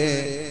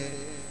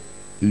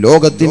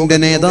 ലോകത്തിന്റെ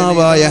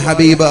നേതാവായ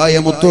ഹബീബായ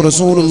മുത്തു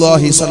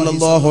റസൂലുള്ളാഹി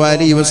സ്വല്ലല്ലാഹു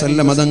അലൈഹി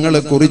വസല്ലം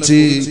തങ്ങളെ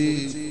കുറിച്ച്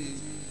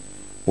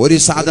ഒരു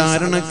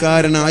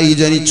സാധാരണക്കാരനായി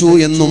ജനിച്ചു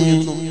എന്നും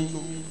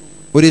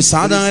ഒരു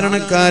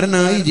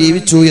സാധാരണക്കാരനായി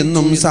ജീവിച്ചു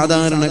എന്നും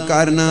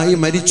സാധാരണക്കാരനായി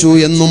മരിച്ചു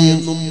എന്നും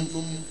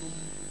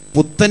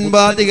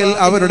പുത്തൻവാദികൾ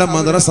അവരുടെ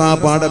മദ്രസ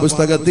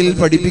പാഠപുസ്തകത്തിൽ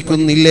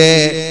പഠിപ്പിക്കുന്നില്ലേ?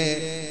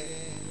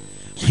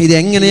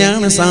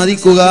 ഇതെങ്ങനെയാണ്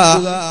സാധിക്കുക?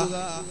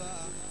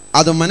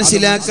 അത്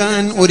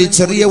മനസ്സിലാക്കാൻ ഒരു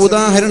ചെറിയ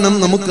ഉദാഹരണം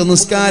നമുക്ക്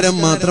നിസ്കാരം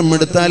മാത്രം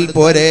എടുത്താൽ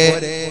പോരെ.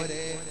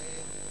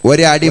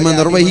 ഒരടിമ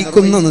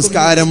നിർവഹിക്കുന്ന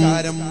നിസ്കാരം,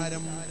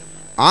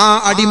 ആ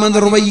അടിമ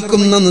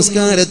നിർവഹിക്കുന്ന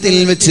നിസ്കാരത്തിൽ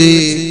വെച്ച്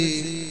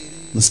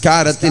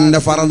നിസ്കാരത്തിന്റെ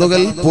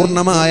ഫർളുകൾ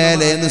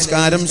പൂർണ്ണമായാലേ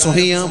നിസ്കാരം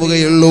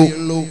സ്വഹീഹാവുകയുള്ളൂ.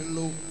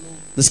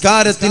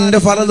 നിസ്കാരത്തിന്റെ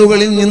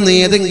ഫർളുകളിൽ നിന്ന്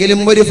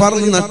ഏതെങ്കിലും ഒരു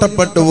ഫർള്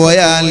നഷ്ടപ്പെട്ടു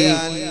പോയാൽ,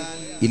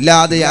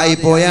 ഇല്ലാതെയായി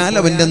പോയാൽ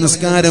അവന്റെ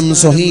നിസ്കാരം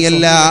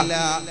സ്വഹീഹല്ല.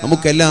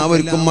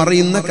 നമുക്കെല്ലാവർക്കും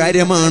അറിയുന്ന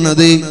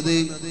കാര്യമാണത്.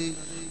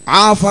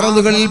 ആ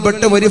ഫർളുകളിൽ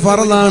പെട്ട ഒരു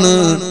ഫർളാണ്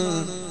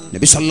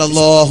നബി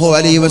സല്ലല്ലാഹു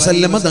അലൈഹി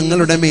വസല്ലം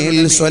തങ്ങളുടെ മേൽ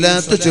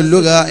സ്വലാത്ത്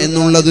ചൊല്ലുക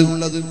എന്നുള്ളത്.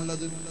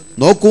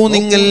 നോക്കൂ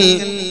നിങ്ങൾ,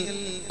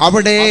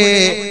 അവിടെ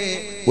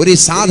ഒരു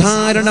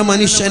സാധാരണ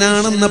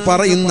മനുഷ്യനാണെന്ന്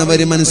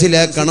പറയുന്നവര്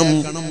മനസ്സിലാക്കണം,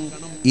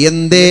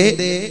 എന്തേ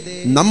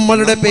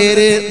നമ്മളുടെ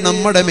പേര്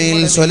നമ്മുടെ മേൽ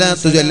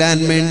സ്വലാത്ത് ചൊല്ലാൻ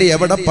വേണ്ടി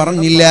അവിടെ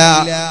പറഞ്ഞില്ല?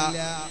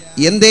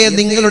 എന്തേ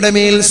നിങ്ങളുടെ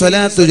മേൽ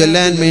സ്വലാത്ത്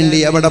ചൊല്ലാൻ വേണ്ടി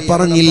അവിടെ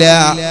പറഞ്ഞില്ല?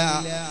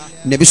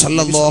 നബി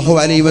സല്ലല്ലാഹു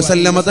അലൈഹി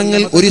വസല്ലം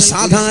തങ്ങൾ ഒരു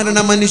സാധാരണ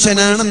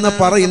മനുഷ്യനാണെന്ന്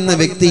പറയുന്ന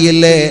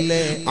വ്യക്തിയല്ലേ,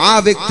 ആ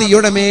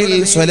വ്യക്തിയുടെ മേൽ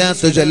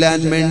സ്വലാത്ത് ചൊല്ലാൻ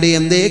വേണ്ടി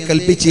എന്തേ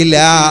കൽപ്പിച്ചില്ല?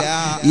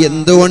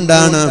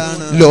 എന്തുകൊണ്ടാണ്?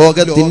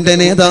 ലോകത്തിന്റെ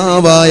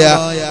നേതാവായ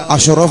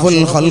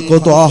അഷ്റഫുൽ ഖൽഖ്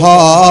ത്വാഹ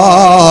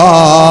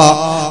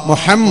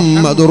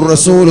മുഹമ്മദുർ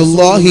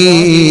റസൂലുള്ളാഹി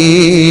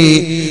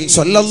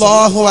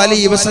സ്വല്ലല്ലാഹു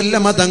അലൈഹി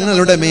വസല്ലം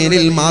തങ്ങളുടെ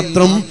മേലിൽ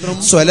മാത്രം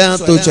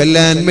സ്വലാത്ത്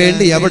ചൊല്ലാൻ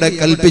വേണ്ടി അവിടെ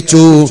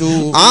കൽപ്പിച്ചു.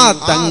 ആ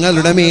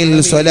തങ്ങളുടെ മേൽ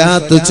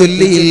സ്വലാത്ത്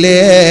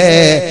ചൊല്ലിയില്ലേ,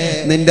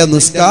 നിന്റെ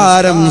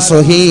നിസ്കാരം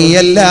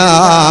സ്വഹീഹല്ല.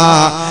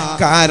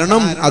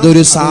 കാരണം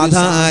അതൊരു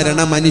സാധാരണ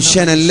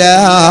മനുഷ്യനല്ല,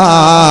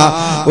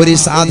 ഒരു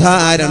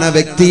സാധാരണ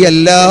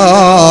വ്യക്തിയല്ല.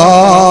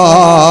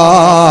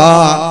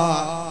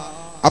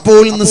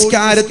 അപ്പോൾ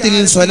നിസ്കാരത്തിൽ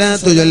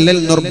സ്വലാത്ത് ചൊല്ലൽ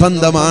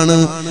നിർബന്ധമാണ്.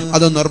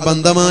 അത്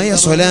നിർബന്ധമായ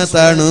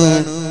സ്വലാത്താണ്.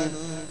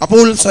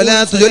 അപ്പോൾ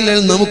സ്വലാത്ത് ചൊല്ലൽ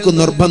നമുക്ക്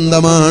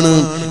നിർബന്ധമാണ്.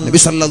 നബി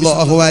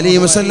സല്ലല്ലാഹു അലൈഹി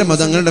വസല്ലം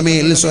തങ്ങളുടെ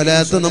മേൽ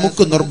സ്വലാത്ത്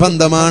നമുക്ക്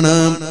നിർബന്ധമാണ്.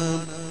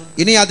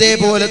 ഇനി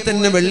അതേപോലെ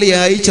തന്നെ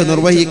വെള്ളിയാഴ്ച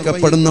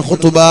നിർവഹിക്കപ്പെടുന്ന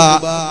ഖുതുബ,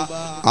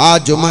 ആ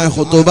ജുമുഅ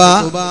ഖുതുബ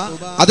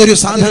അതൊരു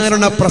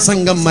സാധാരണ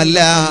പ്രസംഗമല്ല.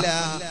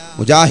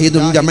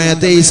 മുജാഹിദും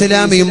ജമാഅത്തെ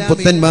ഇസ്ലാമിയും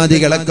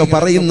പുത്തൻവാദികളൊക്കെ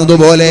പറയുന്നത്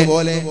പോലെ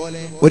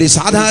ഒരു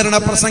സാധാരണ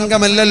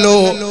പ്രസംഗമല്ലല്ലോ.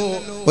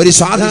 ഒരു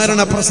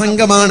സാധാരണ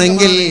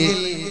പ്രസംഗമാണെങ്കിൽ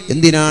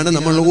എന്തിനാണ്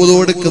നമ്മൾ വുളു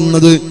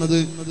എടുക്കുന്നത്?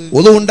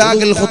 വുളു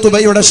ഉണ്ടാകൽ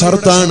ഖുതുബയുടെ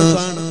ശർത്താണ്.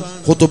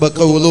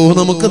 ഖുതുബക്ക് വുളു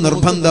നമുക്ക്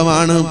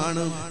നിർബന്ധമാണ്.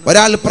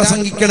 ഒരാൾ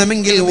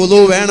പ്രസംഗിക്കണമെങ്കിൽ വുളു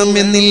വേണം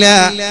എന്നില്ല.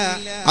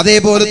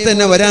 അതേപോലെ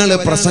തന്നെ ഒരാൾ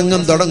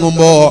പ്രസംഗം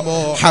തുടങ്ങുമ്പോ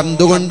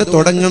ഹംദ് കൊണ്ട്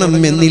തുടങ്ങണം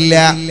എന്നില്ല.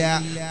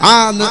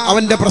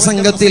 അവന്റെ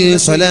പ്രസംഗത്തിൽ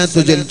സ്വലാത്ത്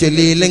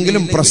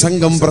ചൊല്ലിയില്ലെങ്കിലും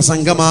പ്രസംഗം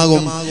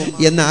പ്രസംഗമാകും.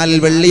 എന്നാൽ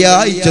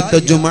വെള്ളിയാഴ്ചത്തെ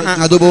ജുമുഅ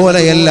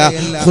അതുപോലെയല്ല,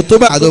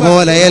 ഖുതുബ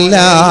അതുപോലെയല്ല.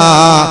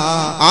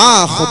 ആ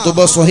ഖുതുബ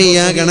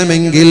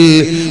സ്വഹീഹാകണമെങ്കിൽ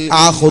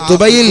ആ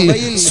ഖുതുബയിൽ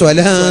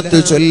സ്വലാത്ത്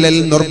ചൊല്ലൽ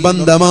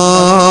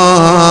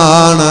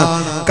നിർബന്ധമാണ്.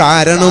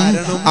 കാരണം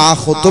ആ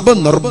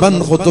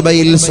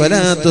ഖുതുബയിൽ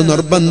സ്വലാത്ത്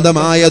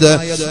നിർബന്ധമായത്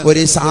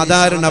ഒരു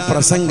സാധാരണ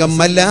പ്രസംഗം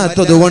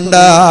അല്ലാത്തത്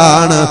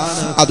കൊണ്ടാണ്.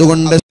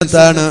 അതുകൊണ്ട്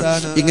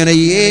ഇങ്ങനെ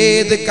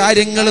ഏത്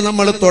കാര്യങ്ങൾ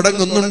നമ്മൾ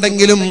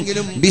തുടങ്ങുന്നുണ്ടെങ്കിലും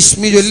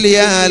ബിസ്മി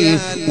ചൊല്ലിയാൽ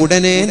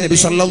ഉടനെ നബി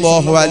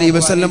സല്ലല്ലാഹു അലൈഹി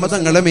വസല്ലം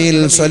തങ്ങളുടെ മേൽ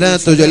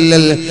സ്വലാത്ത്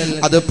ചൊല്ലൽ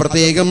അത്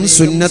പ്രത്യേകം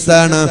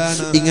സുന്നത്താണ്.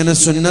 ഇങ്ങനെ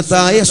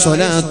സുന്നത്തായ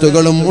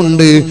സ്വലാത്തുകളും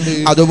ഉണ്ട്.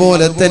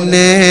 അതുപോലെ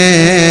തന്നെ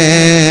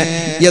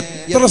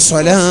എത്ര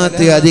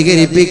സ്വലാത്ത്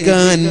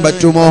അധികരിപ്പിക്കാൻ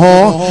പറ്റുമോ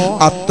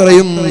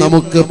അത്രയും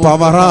നമുക്ക്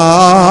പവറാണ്.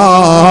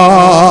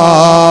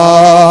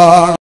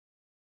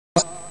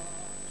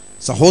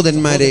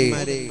 സഹോദരന്മാരെ,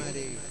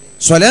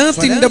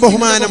 സ്വലാത്തിന്റെ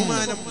ബഹുമാനം,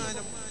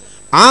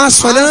 ആ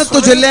സ്വലാത്ത്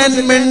ചൊല്ലാൻ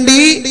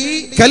വേണ്ടി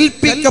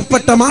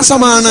കൽപ്പിക്കപ്പെട്ട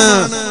മാസമാണ്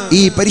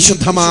ഈ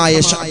പരിശുദ്ധമായ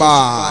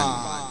ശഅബാൻ.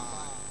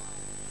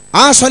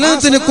 ആ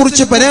സ്വലാത്തിനെ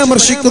കുറിച്ച്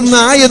പരാമർശിക്കുന്ന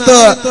ആയത്ത്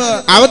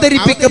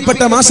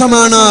അവതരിപ്പിക്കപ്പെട്ട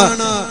മാസമാണ്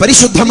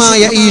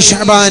പരിശുദ്ധമായ ഈ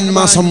ശഅബാൻ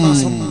മാസം.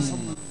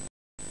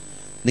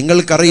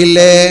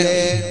 നിങ്ങൾക്കറിയില്ലേ,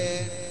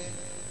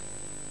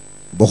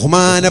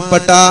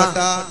 ബഹുമാനപ്പെട്ട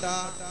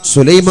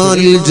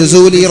സുലൈമാനുൽ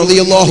ജസൂലി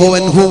റളിയല്ലാഹു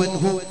അൻഹു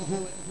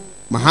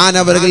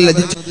മഹാനവറുകൾ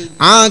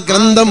ആ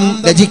ഗ്രന്ഥം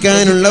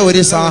രചിക്കാനുള്ള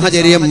ഒരു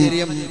സാഹചര്യം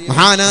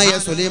മഹാനായ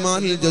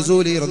സുലൈമാൻ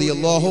ജസൂലി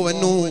റളിയല്ലാഹു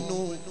അൻഹു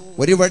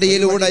ഒരു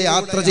വഴിയിലൂടെ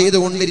യാത്ര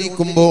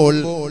ചെയ്തുകൊണ്ടിരിക്കുമ്പോൾ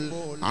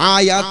ആ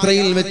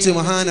യാത്രയിൽ വെച്ച്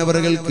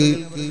മഹാനവറുകൾക്ക്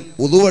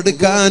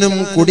ഉദുവെടുക്കാനും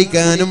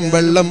കുടിക്കാനും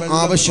വെള്ളം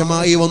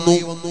ആവശ്യമായി വന്നു.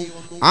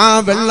 ആ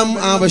വെള്ളം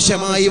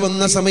ആവശ്യമായി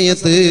വന്ന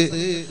സമയത്ത്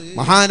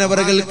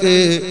മഹാനവറുകൾക്ക്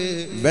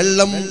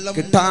വെള്ളം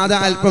കിട്ടാതെ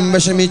അല്പം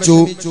വിഷമിച്ചു.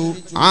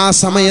 ആ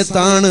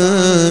സമയത്താണ്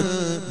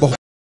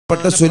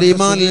ബഹുമാനപ്പെട്ട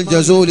സുലൈമാൻ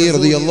ജസൂലി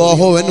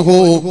റളിയല്ലാഹു അൻഹു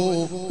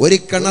ഒരു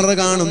കിണർ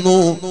കാണുന്നു.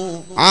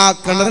 ആ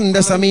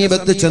കിണറിന്റെ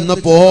സമീപത്ത്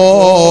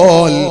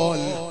ചെന്നപ്പോൾ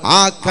ആ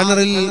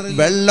കിണറിൽ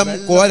വെള്ളം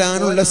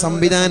കോരാനുള്ള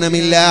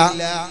സംവിധാനമില്ല.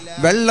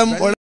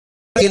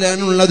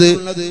 വെള്ളം ാണുള്ളത്.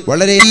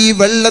 വളരെ ഈ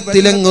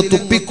വെള്ളത്തിലങ്ങ്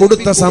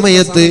തുപ്പിക്കൊടുത്ത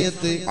സമയത്ത്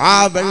ആ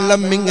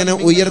വെള്ളം ഇങ്ങനെ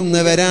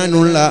ഉയർന്നു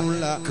വരാനുള്ള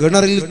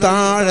കിണറിൽ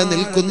താഴെ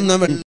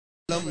നിൽക്കുന്നവൻ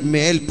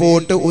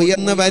മേൽപോട്ട്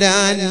ഉയർന്നു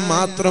വരാൻ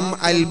മാത്രം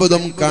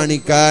അത്ഭുതം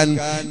കാണിക്കാൻ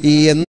ഈ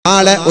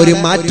നാളെ ഒരു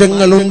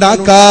മാറ്റങ്ങൾ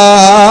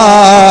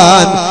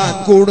ഉണ്ടാക്കാൻ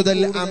കൂടുതൽ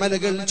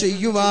അമലുകൾ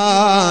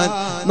ചെയ്യുവാൻ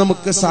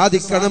നമുക്ക്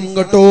സാധിക്കണം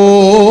കേട്ടോ.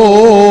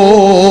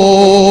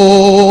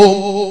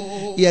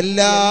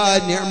 എല്ലാ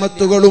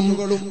നിഅമത്തുകളും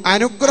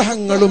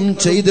അനുഗ്രഹങ്ങളും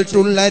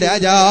ചെയ്തിട്ടുള്ള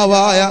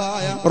രാജാവായ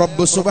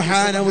റബ്ബ്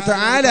സുബ്ഹാനഹു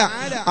തആല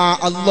ആ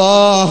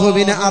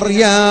അല്ലാഹുവിനെ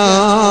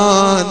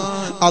അറിയാൻ,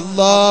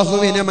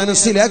 അല്ലാഹുവിനെ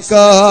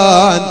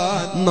മനസ്സിലാക്കാൻ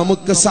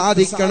നമുക്ക്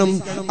സാധിക്കണം.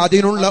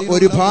 അതിനുള്ള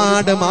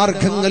ഒരുപാട്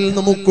മാർഗങ്ങൾ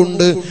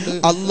നമുക്കുണ്ട്.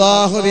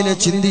 അല്ലാഹുവിനെ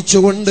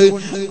ചിന്തിച്ചുകൊണ്ട്,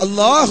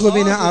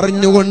 അല്ലാഹുവിനെ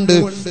അറിഞ്ഞുകൊണ്ട്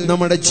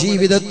നമ്മുടെ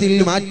ജീവിതത്തിൽ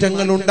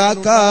മാറ്റങ്ങൾ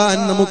ഉണ്ടാക്കാൻ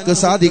നമുക്ക്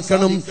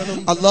സാധിക്കണം.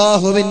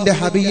 അല്ലാഹുവിന്റെ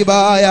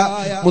ഹബീബായ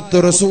മുത്ത്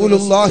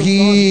റസൂലുള്ളാഹി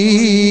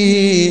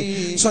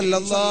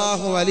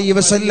സ്വല്ലല്ലാഹു അലൈഹി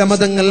വസല്ലം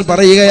തങ്ങൾ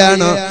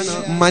പറയുകയാണ്,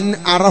 മൻ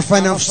അറഫ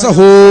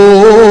നഫ്സഹു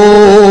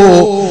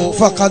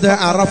ഫഖദ്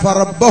അറഫ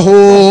റബ്ബഹു.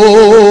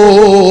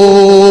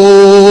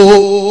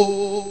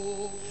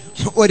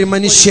 ഒരു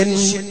മനുഷ്യൻ,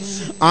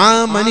 ആ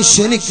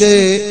മനുഷ്യനിക്ക്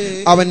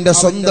അവന്റെ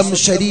സ്വന്തം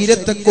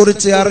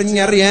ശരീരത്തെക്കുറിച്ച്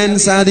അറിഞ്ഞറിയാൻ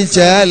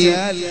സാധിച്ചാൽ,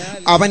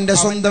 അവന്റെ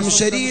സ്വന്തം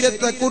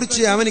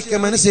ശരീരത്തെക്കുറിച്ച് അവനിക്ക്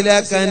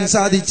മനസ്സിലാക്കാൻ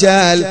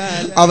സാധിച്ചാൽ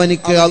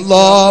അവനിക്ക്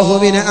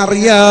അല്ലാഹുവിനെ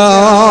അറിയാം.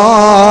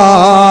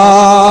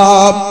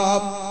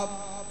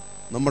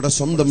 നമ്മുടെ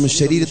സ്വന്തം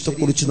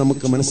ശരീരത്തെക്കുറിച്ച്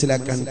നമുക്ക്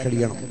മനസ്സിലാക്കാൻ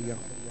കഴിയണം.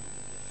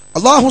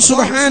 അല്ലാഹു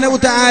സുബ്ഹാനഹു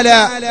തആല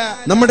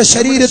നമ്മുടെ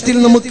ശരീരത്തിൽ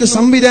നമുക്ക്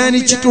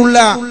സംവിധാനിച്ചിട്ടുള്ള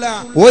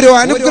ഓരോ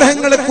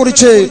അനുഗ്രഹങ്ങളെ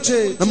കുറിച്ച്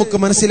നമുക്ക്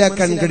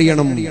മനസ്സിലാക്കാൻ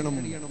കഴിയണം.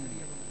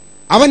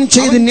 അവൻ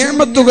ചെയ്ത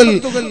നിഅമത്തുകൾ,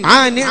 ആ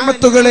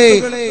നിഅമത്തുകളെ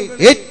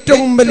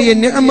ഏറ്റവും വലിയ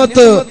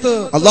നിഅമത്ത്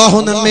അല്ലാഹു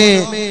നമ്മെ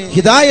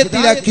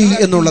ഹിദായത്തിലാക്കി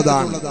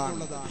എന്നുള്ളതാണ്.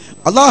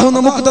 അല്ലാഹു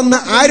നമുക്ക് തന്ന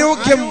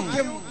ആരോഗ്യം,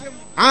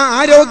 ആ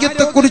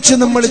ആരോഗ്യത്തെ കുറിച്ച്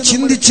നമ്മൾ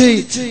ചിന്തിച്ച്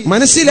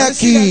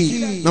മനസ്സിലാക്കി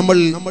നമ്മൾ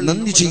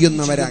നന്ദി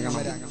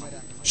ചെയ്യുന്നവരാകണം,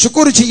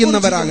 ശുക്ർ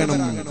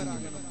ചെയ്യുന്നവരാകണം.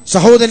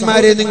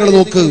 സഹോദരന്മാരെ, നിങ്ങൾ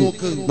നോക്ക്,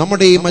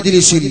 നമ്മുടെ ഈ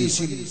മജ്ലിസിൽ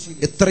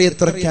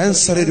എത്രയെത്ര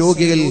ക്യാൻസർ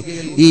രോഗികൾ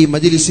ഈ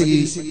മജ്ലിസിൽ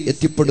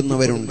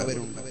എത്തിപ്പെടുന്നവരുണ്ട്.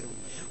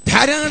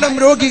 ധാരാളം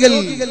രോഗികൾ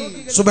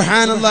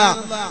സുബ്ഹാനല്ലാഹ്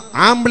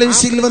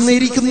ആംബുലൻസിൽ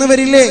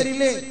വന്നിരിക്കുന്നവരില്ലേ.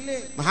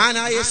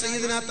 മഹാനായ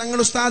സയ്യിദുനാ തങ്ങൾ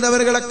ഉസ്താദ്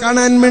അവരെ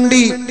കാണാൻ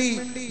വേണ്ടി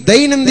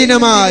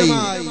ദൈനംദിനമായി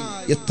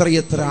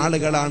എത്രയെത്ര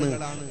ആളുകളാണ്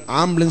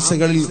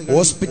ആംബുലൻസുകളിൽ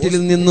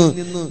ഹോസ്പിറ്റലിൽ നിന്ന്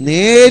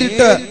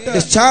നേരിട്ട്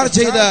ഡിസ്ചാർജ്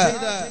ചെയ്ത്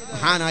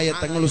മഹാനായ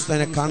തങ്ങൾ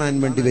ഉസ്താദിനെ കാണാൻ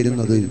വേണ്ടി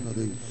വരുന്നത്.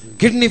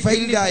 കിഡ്നി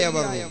ഫെയിൽഡ്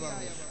ആയവർ,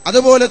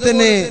 അതുപോലെ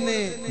തന്നെ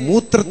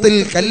മൂത്രത്തിൽ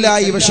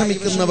കല്ലായി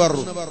വിഷമിക്കുന്നവർ,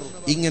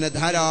 ഇങ്ങനെ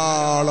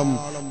ധാരാളം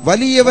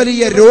വലിയ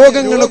വലിയ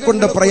രോഗങ്ങളെ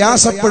കൊണ്ട്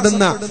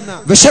പ്രയാസപ്പെടുന്ന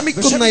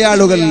വിഷമിക്കുന്ന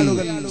ആളുകൾ.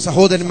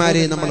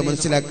 സഹോദരന്മാരെ, നമ്മൾ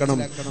മനസ്സിലാക്കണം,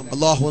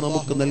 അല്ലാഹു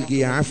നമുക്ക്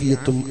നൽകിയ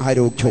ആഫിയത്തും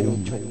ആരോഗ്യവും,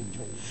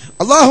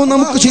 അല്ലാഹു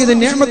നമുക്ക് ചെയ്ത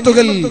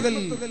നിഅമത്തുകൾ,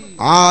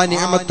 ആ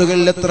നിഅമത്തുകൾ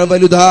എത്ര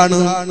വലുതാണ്.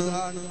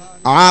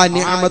 ആ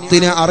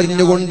നിഅമത്തിനെ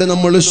അറിഞ്ഞുകൊണ്ട്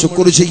നമ്മൾ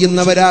ശുക്ർ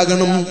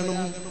ചെയ്യുന്നവരാകണം.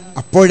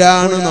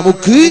 അപ്പോഴാണ്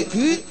നമുക്ക്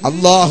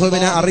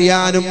അല്ലാഹുവിനെ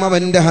അറിയാനും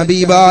അവന്റെ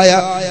ഹബീബായ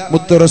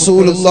മുത്ത്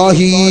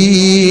റസൂലുള്ളാഹി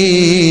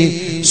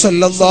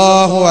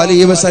സ്വല്ലല്ലാഹു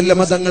അലൈഹി വസല്ലം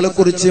തങ്ങളെ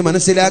കുറിച്ച്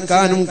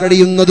മനസ്സിലാക്കാനും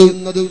കഴിയുന്നത്.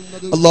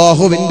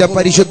 അല്ലാഹുവിന്റെ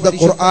പരിശുദ്ധ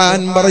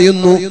ഖുർആൻ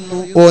പറയുന്നു,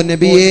 ഓ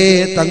നബിയേ,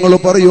 തങ്ങൾ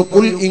പറയൂ,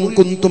 ഖുൽ ഇൻ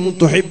കുൻതും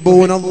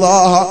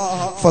തുഹിബ്ബൂനല്ലാഹ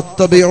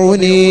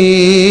ഫത്തബിഊനി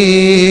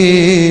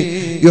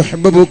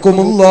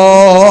യുഹിബ്ബുകുമുല്ലാഹ്.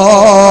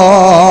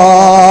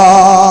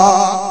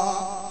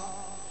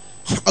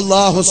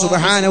 അല്ലാഹു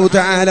സുബ്ഹാനഹു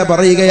തആല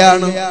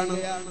പറയുകയാണ്,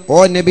 ഓ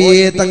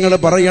നബിയെ, തങ്ങൾ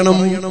പറയണം,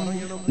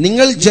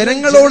 നിങ്ങൾ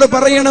ജനങ്ങളോട്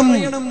പറയണം,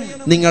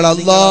 നിങ്ങൾ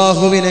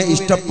അല്ലാഹുവിനെ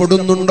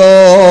ഇഷ്ടപ്പെടുന്നുണ്ടോ,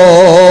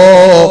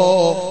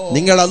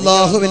 നിങ്ങൾ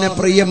അല്ലാഹുവിനെ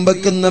പ്രിയം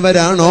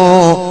വെക്കുന്നവരാണോ,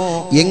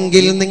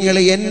 എങ്കിൽ നിങ്ങൾ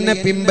എന്നെ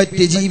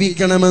പിൻപറ്റി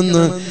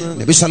ജീവിക്കണമെന്ന്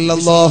നബി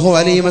സല്ലല്ലാഹു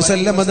അലൈഹി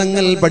വസല്ലം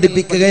തങ്ങൾ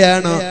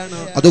പഠിപ്പിക്കുകയാണ്.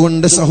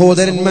 അതുകൊണ്ട്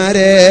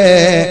സഹോദരന്മാരെ,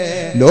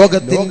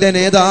 ലോകത്തിന്റെ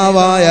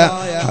നേതാവായ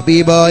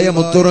ഹബീബായ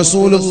മുത്തു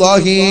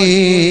റസൂലുള്ളാഹി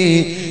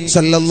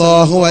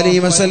സല്ലല്ലാഹു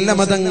അലൈഹി വസല്ലമ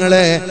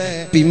തങ്ങളെ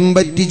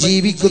പിൻപറ്റി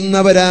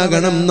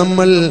ജീവിക്കുന്നവരാകണം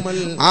നമ്മൾ.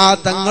 ആ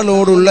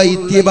തങ്ങളോടുള്ള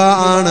ഇത്തിബാ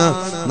ആണ്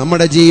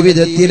നമ്മുടെ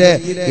ജീവിതത്തിലെ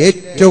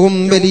ഏറ്റവും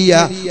വലിയ,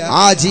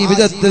 ആ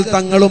ജീവിതത്തിൽ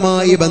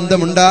തങ്ങളുമായി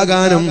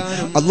ബന്ധമുണ്ടാകാനും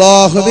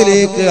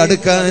അല്ലാഹുവിലേക്ക്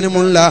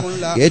അടുക്കാനുമുള്ള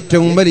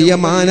ഏറ്റവും വലിയ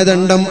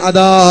മാനദണ്ഡം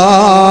അതാണ്.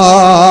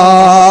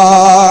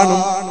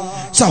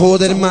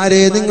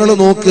 സഹോദരന്മാരെ, നിങ്ങൾ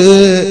നോക്ക്,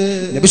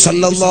 നബി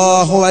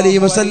സല്ലല്ലാഹു അലൈഹി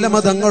വസല്ലമ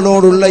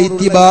തങ്ങളോടുള്ള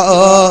ഇത്തിബാ,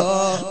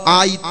 ആ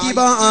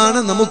ഇത്തിബാ ആണ്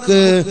നമുക്ക്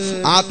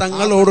ആ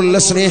തങ്ങളോടുള്ള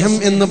സ്നേഹം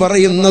എന്ന്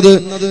പറയുന്നത്.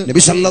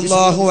 നബി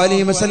സല്ലല്ലാഹു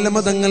അലൈഹി വസല്ലമ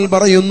തങ്ങൾ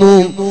പറയുന്നു,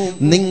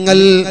 നിങ്ങൾ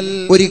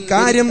ഒരു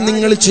കാര്യം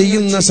നിങ്ങൾ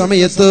ചെയ്യുന്ന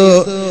സമയത്ത്,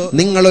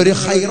 നിങ്ങൾ ഒരു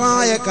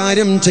ഖൈറായ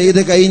കാര്യം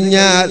ചെയ്തു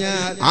കഴിഞ്ഞാൽ,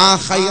 ആ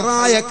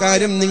ഖൈറായ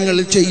കാര്യം നിങ്ങൾ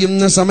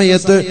ചെയ്യുന്ന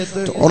സമയത്ത്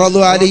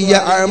തുറദു അലയ്യ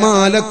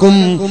അഅമാലക്കും,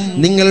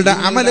 നിങ്ങളുടെ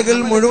അമലുകൾ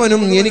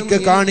മുഴുവനും എനിക്ക്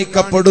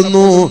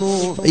കാണിക്കപ്പെടുന്നു.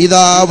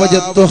 ഇദാ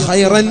വജത്തു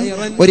ഖൈറൻ,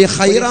 ഒരു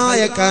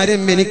ഖൈറായ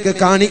കാര്യം എനിക്ക്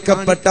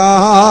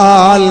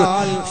കാണിക്കപ്പെട്ടാൽ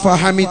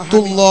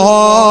ഫഹമിത്തുല്ലാഹ്,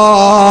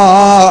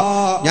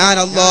 ഞാൻ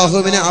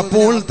അല്ലാഹുവിനെ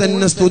അപ്പോൾ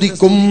തന്നെ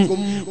സ്തുതിക്കും.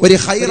 ഒരു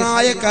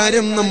ഖൈറായ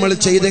കാര്യം നമ്മൾ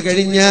ചെയ്തു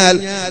കഴിഞ്ഞാൽ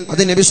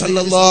അത് നബി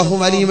സല്ലല്ലാഹു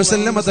അലൈഹി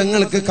വസല്ലമ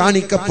തങ്ങൾക്ക്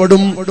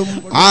കാണിക്കപ്പെടും.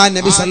 ആ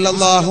നബി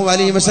സല്ലല്ലാഹു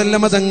അലൈഹി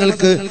വസല്ലമ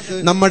തങ്ങൾക്ക്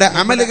നമ്മുടെ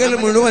അമലുകൾ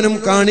മുഴുവനും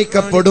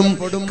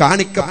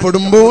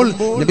കാണിക്കപ്പെടുമ്പോൾ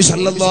നബി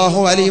സല്ലല്ലാഹു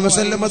അലൈഹി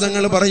വസല്ലമ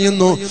തങ്ങൾ പറയുന്നു,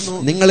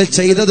 നിങ്ങൾ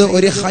ചെയ്തത്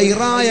ഒരു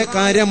ഖൈറായ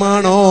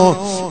കാര്യമാണോ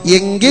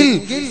എങ്കിൽ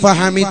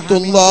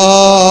ഫഹമിത്തുല്ലാഹ്,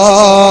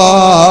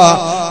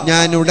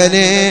 ഞാൻ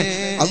ഉടനെ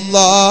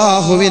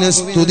അല്ലാഹുവിനെ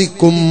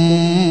സ്തുതിക്കും.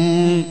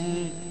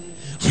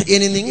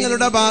 ഇനി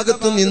നിങ്ങളുടെ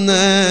ഭാഗത്തു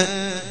നിന്ന്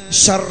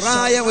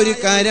ഷർറായ ഒരു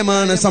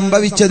കാര്യമാണ്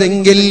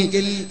സംഭവിച്ചതെങ്കിൽ,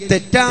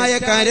 തെറ്റായ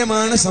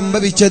കാര്യമാണ്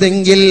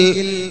സംഭവിച്ചതെങ്കിൽ,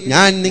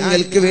 ഞാൻ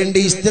നിങ്ങൾക്ക് വേണ്ടി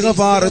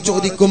ഇസ്തിഗ്ഫാർ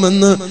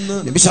ചോദിക്കുമെന്ന്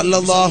നബി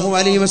സല്ലല്ലാഹു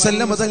അലൈഹി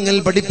വസല്ലം തങ്ങൾ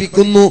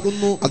പഠിപ്പിക്കുന്നു.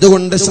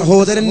 അതുകൊണ്ട്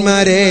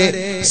സഹോദരന്മാരെ,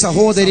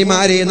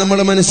 സഹോദരിമാരെ, നമ്മൾ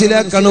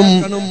മനസ്സിലാക്കണം,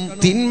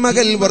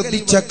 തിന്മകൾ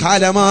വർദ്ധിച്ച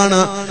കാലമാണ്.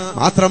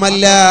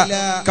 മാത്രമല്ല,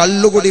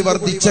 കള്ളുകുടി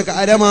വർദ്ധിച്ച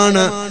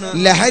കാലമാണ്,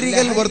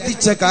 ലഹരികൾ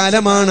വർദ്ധിച്ച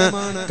കാലമാണ്,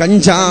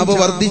 കഞ്ചാവ്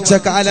വർദ്ധിച്ച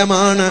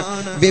കാലമാണ്,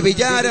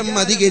 വ്യഭിചാരം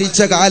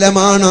അധികരിച്ച കാലമാണ്.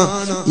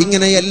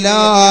 ഇങ്ങനെ എല്ലാ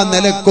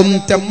നിലക്കും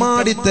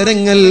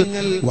തെമ്മാടിത്തരങ്ങൾ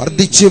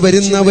വർദ്ധിച്ചു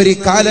വരുന്ന ഒരു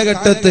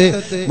കാലഘട്ടത്ത്,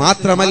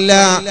 മാത്രമല്ല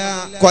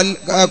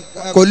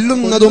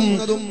കൊല്ലുന്നതും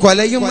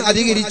കൊലയും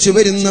അധികരിച്ചു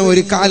വരുന്ന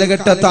ഒരു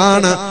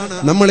കാലഘട്ടത്താണ്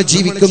നമ്മൾ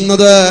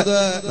ജീവിക്കുന്നത്.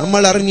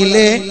 നമ്മൾ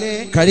അറിഞ്ഞില്ലേ,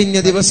 കഴിഞ്ഞ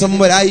ദിവസം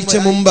ഒരാഴ്ച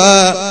മുമ്പ്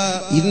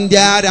ഇന്ത്യ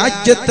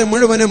രാജ്യത്തെ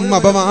മുഴുവനും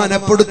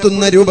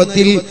അപമാനപ്പെടുത്തുന്ന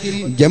രൂപത്തിൽ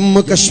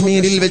ജമ്മു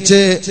കശ്മീരിൽ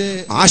വെച്ച്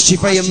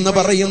ആഷിഫ എന്ന്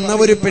പറയുന്ന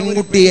ഒരു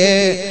പെൺകുട്ടിയെ,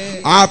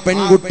 ആ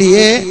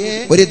പെൺകുട്ടിയെ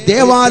ഒരു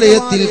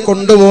ദേവാലയത്തിൽ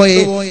കൊണ്ടുപോയി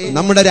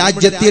നമ്മുടെ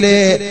രാജ്യത്തിലെ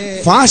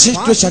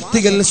ഫാഷിസ്റ്റ്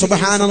ശക്തികൾ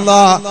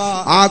സുബ്ഹാനല്ലാഹ്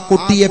ആ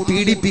കുട്ടിയെ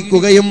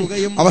പീഡിപ്പിക്കുകയും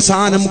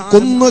അവസാനം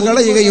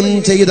കൊന്നുകളയുകയും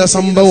ചെയ്ത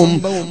സംഭവം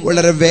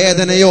വളരെ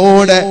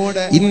വേദനയോടെ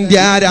ഇന്ത്യ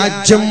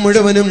രാജ്യം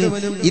മുഴുവനും,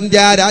 ഇന്ത്യ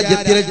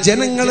രാജ്യത്തിലെ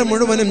ജനങ്ങൾ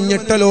മുഴുവനും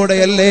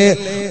ഞെട്ടലോടെയല്ലേ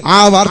ആ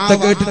വാർത്ത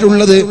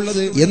കേട്ടിട്ടുള്ളത്.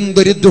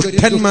 എന്തൊരു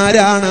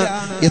ദുഷ്ടന്മാരാണ്,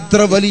 എത്ര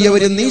വലിയ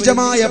ഒരു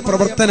നീചമായ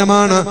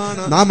പ്രവർത്തനമാണ്.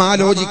 നാം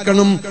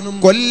ആലോചിക്കണം,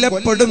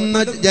 കൊല്ലപ്പെടുന്ന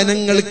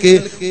ജനങ്ങൾക്ക്,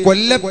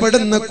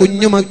 കൊല്ലപ്പെടുന്ന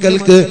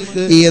കുഞ്ഞുമക്കൾക്ക്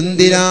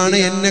എന്തിനാണ്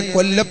എന്നെ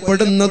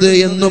കൊല്ലപ്പെടുന്നത്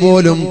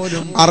എന്നുപോലും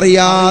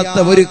അറിയാത്ത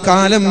ഒരു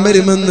കാലം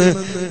വരുമെന്ന്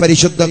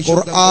പരിശുദ്ധ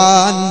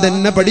ഖുർആൻ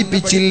തന്നെ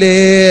പഠിപ്പിച്ചില്ലേ?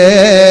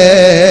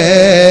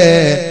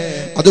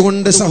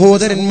 അതുകൊണ്ട്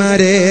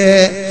സഹോദരന്മാരെ,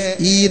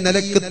 ഈ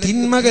നിലക്ക്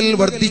തിന്മകൾ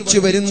വർദ്ധിച്ചു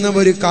വരുന്ന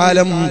ഒരു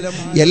കാലം,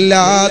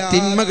 എല്ലാ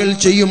തിന്മകൾ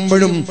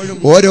ചെയ്യുമ്പോഴും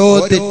ഓരോ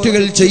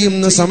തെറ്റുകൾ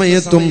ചെയ്യുന്ന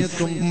സമയത്തും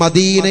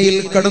മദീനയിൽ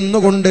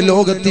കടന്നുകൊണ്ട്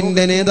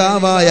ലോകത്തിന്റെ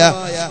നേതാവായ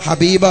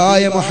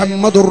ഹബീബായ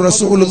മുഹമ്മദുർ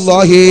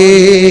റസൂലുള്ളാഹി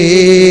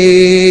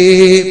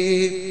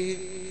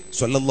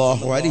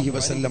സ്വല്ലല്ലാഹു അലൈഹി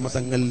വസല്ലം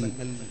തങ്ങൾ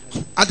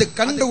അത്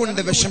കണ്ടുകൊണ്ട്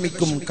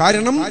വിഷമിക്കും.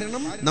 കാരണം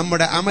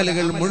നമ്മുടെ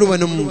അമലുകൾ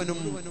മുഴുവനും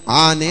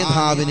ആ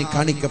നേതാവിന്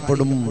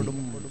കാണിക്കപ്പെടും.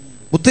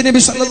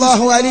 മുത്തുനബി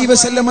സല്ലല്ലാഹു അലൈഹി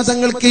വസല്ലം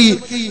തങ്ങൾക്ക്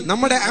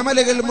നമ്മുടെ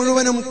അമലുകൾ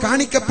മുഴുവനും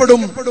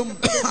കാണിക്കപ്പെടും.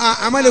 ആ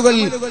അമലുകൾ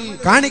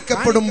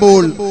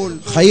കാണിക്കപ്പെടുമ്പോൾ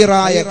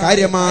ഖൈറായ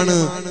കാര്യമാണ്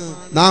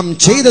നാം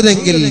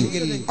ചെയ്തതെങ്കിൽ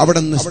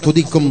അവിടുന്ന്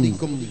സ്തുതിക്കും.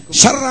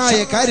 ഷർറായ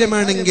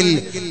കാര്യമാണെങ്കിൽ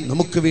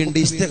നമുക്ക് വേണ്ടി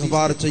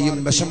ഇസ്തിഗ്ഫാർ ചെയ്യും,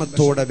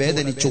 വിഷമത്തോടെ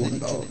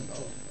വേദനിച്ചുകൊണ്ട്.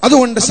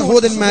 അതുകൊണ്ട്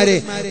സഹോദരന്മാരെ,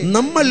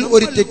 നമ്മൾ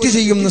ഒരു തെറ്റ്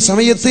ചെയ്യുന്ന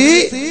സമയത്ത്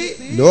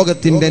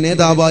ലോകത്തിന്റെ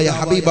നേതാവായ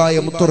ഹബീബായ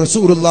മുത്തു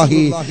റസൂലുള്ളാഹി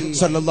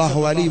സ്വല്ലല്ലാഹു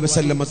അലൈഹി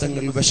വസല്ലം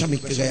തങ്ങൾ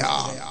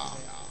വിഷമിക്കുകയാണ്.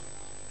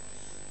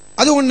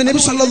 അതുകൊണ്ട്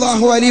നബി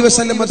സല്ലല്ലാഹു അലൈഹി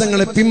വസല്ലം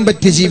തങ്ങളെ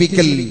പിൻപറ്റി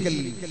ജീവിക്കൽ,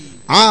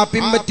 ആ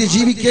പിൻപറ്റി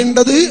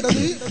ജീവിക്കേണ്ടത്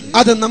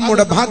അത്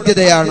നമ്മുടെ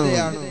ബാധ്യതയാണ്.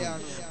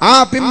 ആ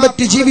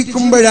പിൻപറ്റി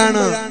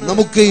ജീവിക്കുമ്പോഴാണ്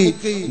നമുക്ക്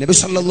നബി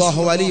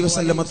സല്ലല്ലാഹു അലൈഹി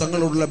വസല്ലം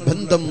തങ്ങളോടുള്ള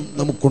ബന്ധം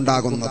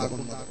നമുക്കുണ്ടാകുന്നത്.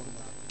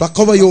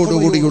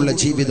 തഖ്വയോടുകൂടിയുള്ള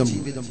ജീവിതം,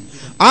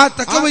 ആ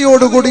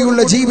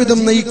തഖ്വയോടുകൂടിയുള്ള ജീവിതം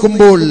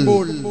നയിക്കുമ്പോൾ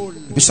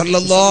നബി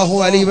സല്ലല്ലാഹു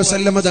അലൈഹി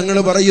വസല്ലം തങ്ങൾ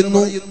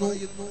പറയുന്നു,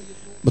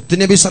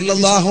 മുത്തുനബി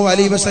സല്ലല്ലാഹു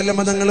അലൈഹി വസല്ലം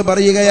തങ്ങൾ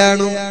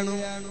പറയുകയാണ്,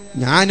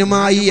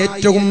 ഞാനുമായി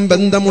ഏറ്റവും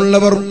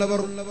ബന്ധമുള്ളവർ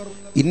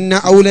ഇന്ന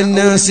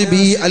ഔലന്നാസി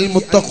ബി അൽ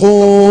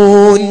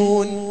മുത്തഖൂൻ,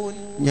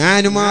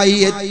 ഞാനുമായി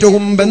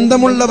ഏറ്റവും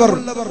ബന്ധമുള്ളവർ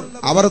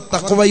അവർ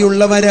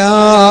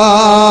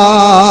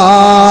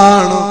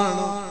തഖ്വയുള്ളവരാണ്.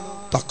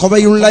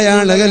 തഖ്വയുള്ള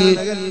ആളുകൾ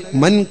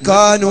മൻ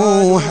കാനൂ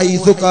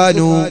ഹൈസു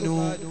കാനൂ,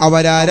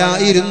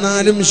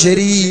 അവരാരായിരുന്നാലും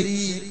ശരി,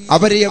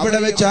 അവരെ എവിടെ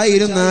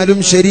വെച്ചായിരുന്നാലും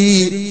ശരി,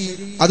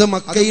 അത്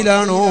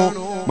മക്കയിലാണോ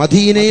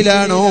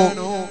മദീനയിലാണോ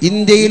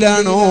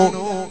ഇന്ത്യയിലാണോ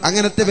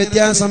അങ്ങനത്തെ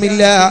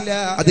വ്യത്യാസമില്ല.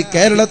 അത്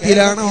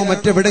കേരളത്തിലാണോ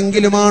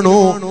മറ്റെവിടെങ്കിലുമാണോ,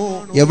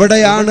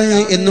 എവിടെയാണ്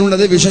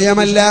എന്നുള്ളത്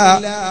വിഷയമല്ല.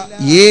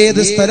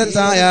 ഏത്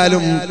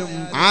സ്ഥലത്തായാലും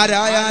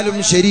ആരായാലും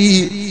ശരി,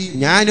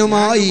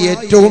 ഞാനുമായി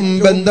ഏറ്റവും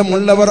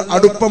ബന്ധമുള്ളവർ,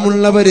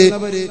 അടുപ്പമുള്ളവര്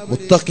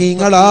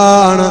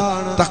മുത്തഖീങ്ങളാണ്,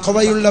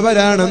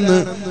 തഖ്വയുള്ളവരാണെന്ന്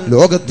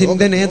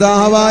ലോകത്തിന്റെ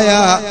നേതാവായ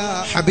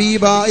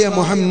ഹബീബായ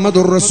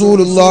മുഹമ്മദുർ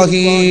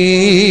റസൂലുള്ളാഹി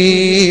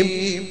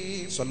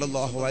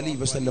സ്വല്ലല്ലാഹു അലൈഹി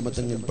വസല്ലം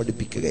തങ്ങൾ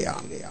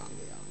പഠിപ്പിക്കുകയാണ്.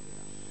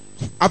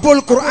 അപ്പോൾ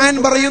ഖുർആൻ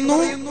പറയുന്നു,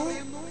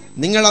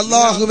 നിങ്ങൾ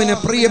അല്ലാഹുവിനെ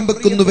പ്രിയം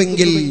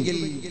വെക്കുന്നുവെങ്കിൽ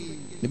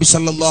നബി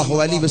സല്ലല്ലാഹു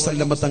അലൈഹി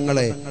വസല്ലം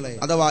തങ്ങളെ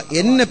അഥവാ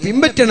എന്നെ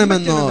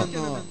പിൻപറ്റണമെന്ന്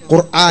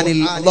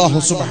ഖുർആനിൽ അല്ലാഹു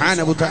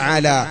സുബ്ഹാനഹു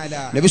തആല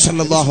നബി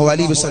സല്ലല്ലാഹു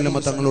അലൈഹി വസല്ലം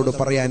തങ്ങളോട്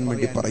പറയാൻ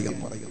വേണ്ടി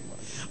പറയുന്നു.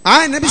 ആ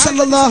നബി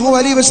സല്ലല്ലാഹു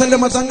അലൈഹി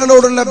വസല്ലം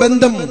തങ്ങളോടുള്ള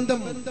ബന്ധം,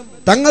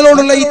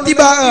 തങ്ങളോടുള്ള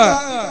ഇത്തിബാ,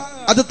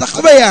 അത്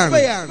തഖ്വയാണ്.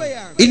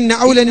 ഇന്ന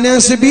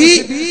ഔലന്നാസി ബി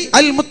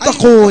അൽ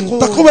മുത്തഖൂൻ,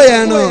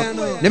 തഖ്വയാണ്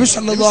നബി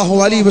സല്ലല്ലാഹു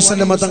അലൈഹി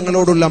വസല്ലം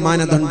തങ്ങളോടുള്ള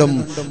മാനദണ്ഡം.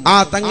 ആ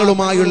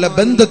തങ്ങളുമായുള്ള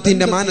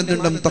ബന്ധത്തിന്റെ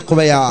മാനദണ്ഡം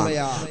തഖ്വയാ.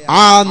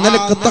 ആ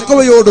നിലക്ക്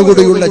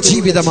തഖ്വയോടുകൂടിയുള്ള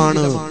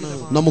ജീവിതമാണ്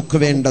നമുക്ക്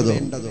വേണ്ടത്.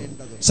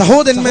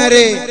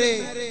 സഹോദരന്മാരെ,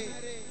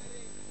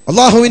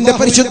 അല്ലാഹുവിന്റെ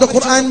പരിശുദ്ധ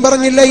ഖുർആൻ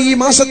പറഞ്ഞില്ല ഈ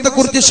മാസത്തെ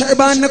കുറിച്ച്,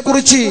 ശഅബാനെ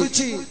കുറിച്ച്,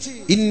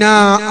 ഇന്നാ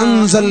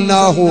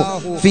അൻസൽനാഹു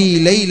ഫീ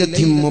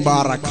ലൈലത്തിൻ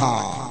മുബാറക,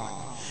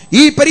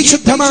 ഈ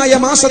പരിശുദ്ധമായ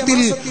മാസത്തിൽ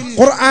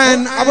ഖുർആൻ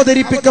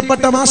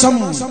അവതരിപ്പിക്കപ്പെട്ട മാസം.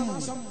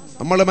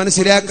 നമ്മൾ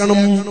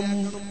മനസ്സിലാക്കണം,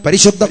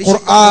 പരിശുദ്ധ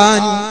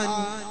ഖുർആൻ,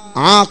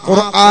 ആ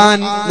ഖുർആൻ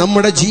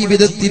നമ്മുടെ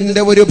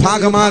ജീവിതത്തിന്റെ ഒരു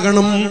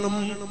ഭാഗമാകണം.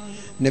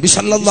 നബി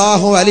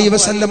സല്ലല്ലാഹു അലൈഹി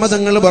വസല്ലം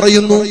തങ്ങൾ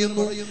പറയുന്നു,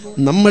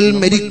 നമ്മൾ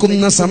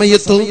മരിക്കുന്ന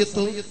സമയത്ത്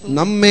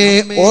നമ്മെ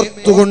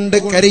ഓർത്തുകൊണ്ട്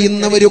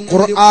കരയുന്ന ഒരു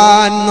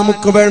ഖുർആൻ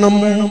നമുക്ക് വേണം.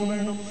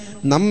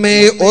 നമ്മെ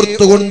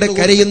ഓർത്തുകൊണ്ട്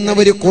കരയുന്ന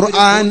ഒരു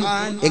ഖുർആൻ.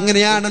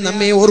 എങ്ങനെയാണ്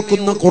നമ്മെ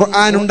ഓർക്കുന്ന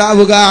ഖുർആൻ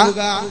ഉണ്ടാവുക?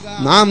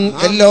 നാം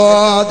എല്ലാ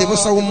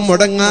ദിവസവും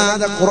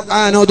മുടങ്ങാതെ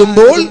ഖുർആൻ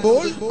ഓതുമ്പോൾ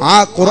ആ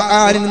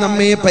ഖുർആനിന്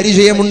നമ്മെ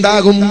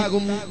പരിചയമുണ്ടാകും.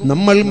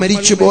 നമ്മൾ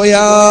മരിച്ചു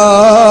പോയാൽ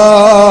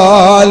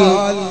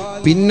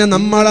പിന്നെ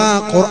നമ്മൾ ആ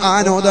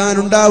ഖുർആൻ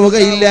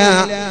ഓതാനുണ്ടാവുകയില്ല.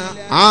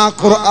 ആ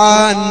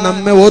ഖുർആൻ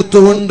നമ്മെ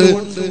ഓർത്തുകൊണ്ട്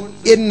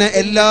എന്നെ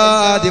എല്ലാ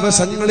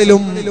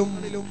ദിവസങ്ങളിലും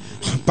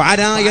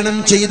പാരായണം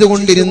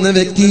ചെയ്തുകൊണ്ടിരുന്ന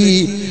വ്യക്തി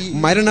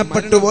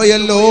മരണപ്പെട്ടു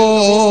പോയല്ലോ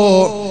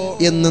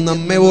എന്ന്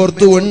നമ്മെ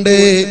ഓർത്തുകൊണ്ട്,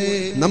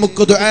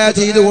 നമുക്ക് ദുആ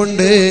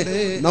ചെയ്തുകൊണ്ട്,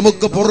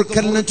 നമുക്ക്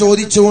പൊറുക്കലിനെ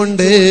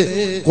ചോദിച്ചുകൊണ്ട്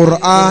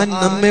ഖുർആൻ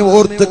നമ്മെ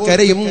ഓർത്ത്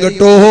കരയും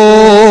കേട്ടോ.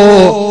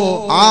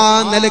 ആ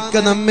നിലക്ക്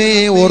നമ്മെ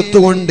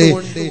ഓർത്തുകൊണ്ട്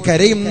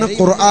കരയുന്ന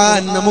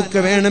ഖുർആൻ നമുക്ക്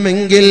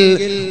വേണമെങ്കിൽ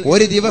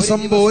ഒരു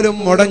ദിവസം പോലും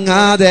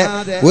മുടങ്ങാതെ,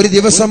 ഒരു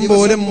ദിവസം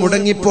പോലും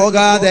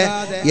മുടങ്ങിപ്പോകാതെ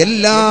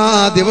എല്ലാ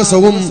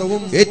ദിവസവും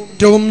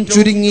ഏറ്റവും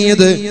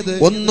ചുരുങ്ങിയത്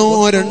 1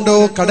 or 2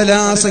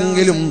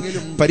 കടലാസെങ്കിലും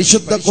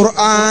പരിശുദ്ധ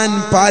ഖുർആൻ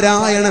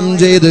പാരായണം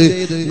ചെയ്ത്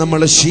നമ്മൾ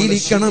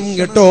ശീലിക്കണം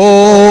കേട്ടോ.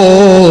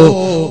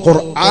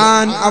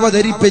 ഖുർആൻ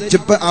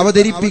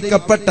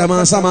അവതരിപ്പിക്കപ്പെട്ട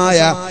മാസമായ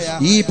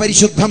ഈ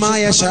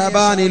പരിശുദ്ധമായ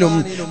ശഅബാനിലും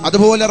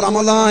അതുപോലെ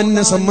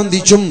റമളാനിനെ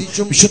സംബന്ധിച്ചും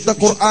വിശുദ്ധ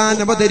ഖുർആൻ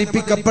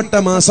അവതരിപ്പിക്കപ്പെട്ട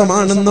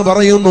മാസമാണെന്ന്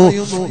പറയുന്നു.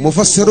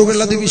 മുഫസ്സിറുകൾ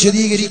അത്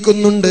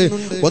വിശദീകരിക്കുന്നുണ്ട്.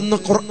 ഒന്ന്,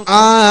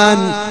 ഖുർആൻ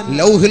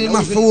ലൗഹുൽ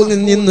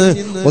മഹ്ഫൂദിൽ നിന്ന്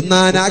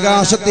 1ാം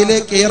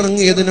ആകാശത്തിലേക്ക്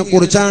ഇറങ്ങിയതിനെ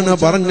കുറിച്ചാണ്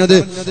പറഞ്ഞത്.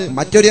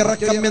 മറ്റൊരു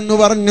ഇറക്കം എന്ന്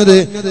പറഞ്ഞത്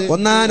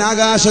 1ാം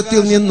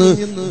ആകാശത്തിൽ നിന്ന്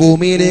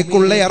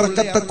ഭൂമിയിലേക്കുള്ള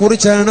ഇറക്കത്തെ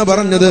കുറിച്ചാണ്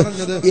പറഞ്ഞത്.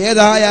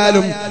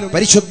 ഏതായാലും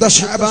പരിശുദ്ധ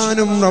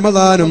ശഅബാനും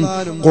റമളാനും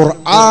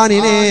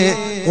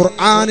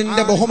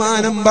ഖുർആനിന്റെ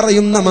ബഹുമാനം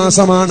പറയുന്ന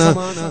മാസമാണ്.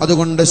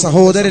 അതുകൊണ്ട്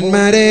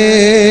സഹോദരന്മാരെ,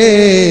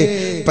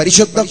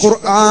 പരിശുദ്ധ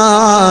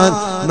ഖുർആൻ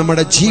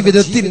നമ്മുടെ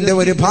ജീവിതത്തിന്റെ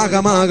ഒരു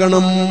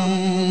ഭാഗമാകണം.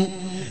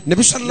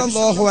 നബി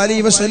സല്ലല്ലാഹു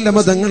അലൈഹി വസല്ലം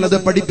തങ്ങൾ അത്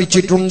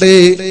പഠിപ്പിച്ചിട്ടുണ്ട്,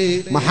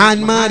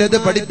 മഹാന്മാരത്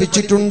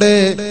പഠിപ്പിച്ചിട്ടുണ്ട്.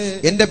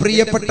 എന്റെ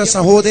പ്രിയപ്പെട്ട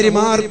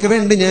സഹോദരിമാർക്ക്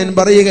വേണ്ടി ഞാൻ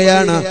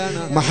പറയുകയാണ്,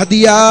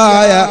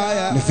 മഹദിയായ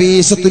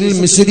നഫീസത്തുൽ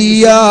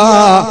മിസ്രിയ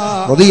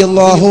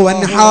റളിയല്ലാഹു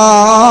അൻഹാ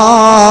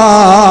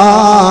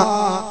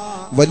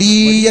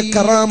വലിയ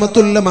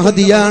കറാമത്തുള്ള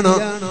മഹദിയാണ്.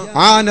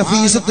 ആ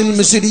നഫീസത്തുൽ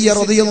മിസ്രിയ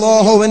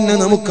റളിയല്ലാഹു അൻഹ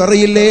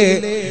നമുക്കറിയില്ലേ,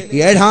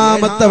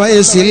 7ാമത്തെ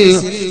വയസ്സിൽ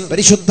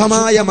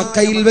പരിശുദ്ധമായ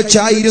മക്കയിൽ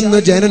വെച്ചായിരുന്നു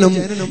ജനനം.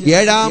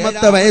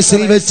 7ാമത്തെ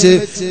വയസ്സിൽ വെച്ച്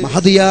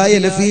മഹദിയായ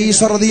നഫീസ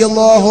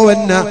റളിയല്ലാഹു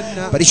അൻഹ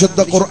പരിശുദ്ധ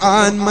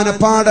ഖുർആൻ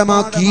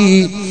മനപാഠമാക്കി.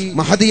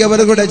 മഹദി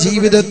അവരുടെ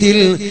ജീവിതത്തിൽ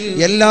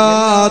എല്ലാ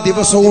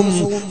ദിവസവും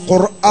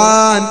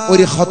ഖുർആൻ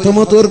ഒരു ഖത്മ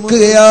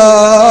തീർക്കുകയാണ്.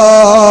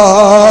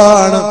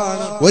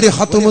 ഒരു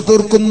ഖത്മ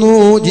തീർക്കുന്നു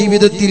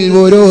ജീവിതത്തിൽ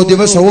ഓരോ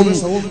ദിവസവും.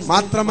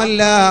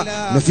 മാത്രമല്ല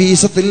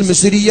നഫീസത്തുൽ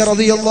മിസ്രിയ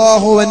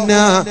റളിയല്ലാഹു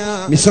അൻഹാ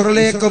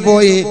മിസ്റിലേക്ക്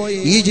പോയി,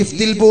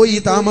 ഈജിപ്തിൽ പോയി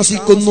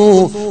താമസിക്കുന്നു.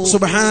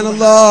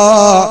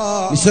 സുബ്ഹാനല്ലാഹ്,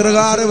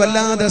 മിസ്റുകാർ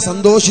വല്ലാതെ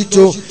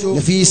സന്തോഷിച്ചു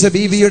നഫീസ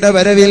ബീവിയുടെ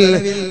വരവിൽ.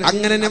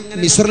 അങ്ങനെ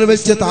മിസ്റിൽ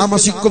വെച്ച്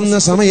താമസിക്കുന്ന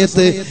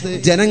സമയത്ത്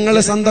ജനങ്ങൾ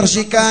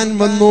സന്ദർശിക്കാൻ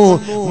വന്നു.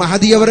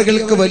 മഹദി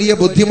അവർക്ക് വലിയ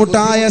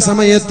ബുദ്ധിമുട്ടായ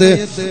സമയത്ത്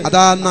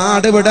അതാ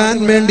നാട് വിടാൻ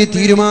വേണ്ടി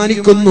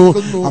തീരുമാനിക്കുന്നു.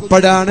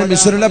 അപ്പോഴാണ്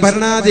മിസ്റിലെ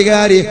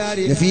ഭരണാധികാരി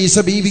നഫീസ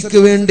ബീവിക്ക്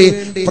വേണ്ടി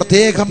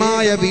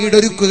പ്രത്യേകമായ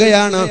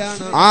വീടൊരുക്കുകയാണ്.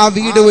 ആ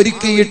വീട്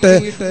ഒരുക്കിയിട്ട്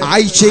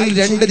ആഴ്ചയിൽ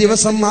 2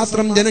 ദിവസം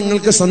മാത്രം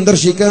ജനങ്ങൾക്ക്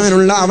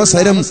സന്ദർശിക്കാനുള്ള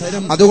അവസരം.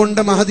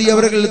 അതുകൊണ്ട് മഹദി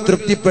അവർ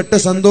തൃപ്തിപ്പെട്ട്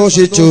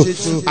സന്തോഷിച്ചു.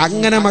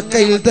 അങ്ങനെ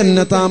മക്കയിൽ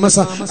തന്നെ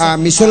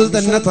മിസ്റിൽ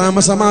തന്നെ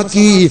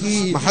താമസമാക്കി.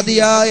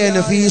 മഹദിയായ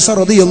നഫീസ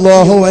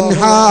റളിയല്ലാഹു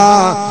അൻഹാ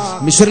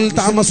മിസ്റിൽ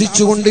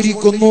താമസിച്ചു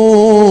കൊണ്ടിരിക്കുന്നു.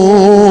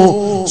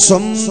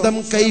 സ്വന്തം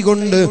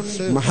കൈകൊണ്ട്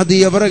മഹദി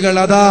അവറുകൾ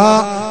അതാ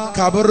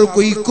ഖബർ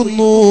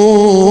കുഴിക്കുന്നു.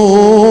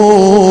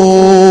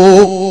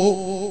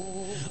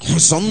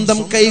 സ്വന്തം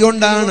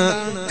കൈകൊണ്ടാണ്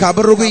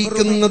ഖബർ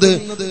കുഴിക്കുന്നത്.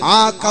 ആ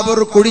ഖബർ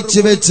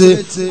കുഴിച്ചു വെച്ച്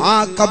ആ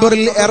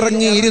ഖബറിൽ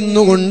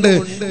ഇറങ്ങിയിരുന്നു കൊണ്ട്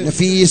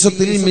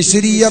നഫീസത്തുൽ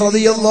മിസ്രിയ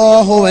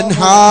റളിയല്ലാഹു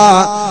അൻഹാ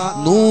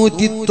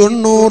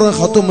 190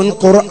 ഖത്മുൽ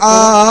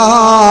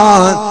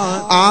ഖുർആൻ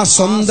ആ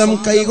സ്വന്തം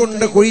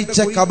കൈകൊണ്ട് കുഴിച്ച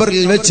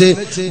ഖബറിൽ വെച്ച്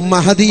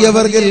മഹദി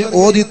അവர்கள்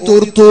ഓതി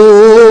തീർത്തു.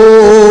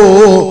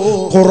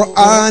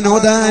 ഖുർആൻ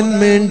ഓതാൻ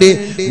വേണ്ടി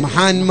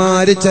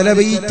മഹാന്മാര്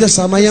ചെലവഴിച്ച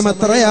സമയം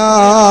എത്രയാണ്?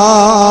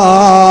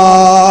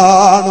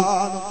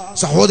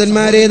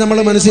 സഹോദരന്മാരെ, നമ്മൾ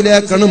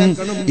മനസ്സിലാക്കണം,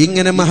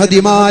 ഇങ്ങനെ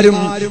മഹദിമാരും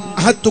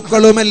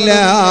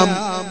മഹത്തുക്കളുമെല്ലാം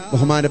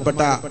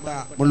ബഹുമാനപ്പെട്ട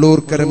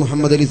മുള്ളൂർക്കര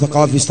മുഹമ്മദ് അലി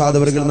സഖാഫി ഉസ്താദ്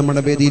അവർ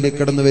നമ്മുടെ വേദിയിലേക്ക്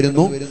കടന്നു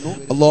വരുന്നു.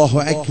 അല്ലാഹു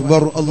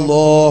അക്ബർ,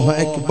 അല്ലാഹു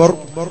അക്ബർ,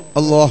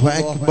 അല്ലാഹു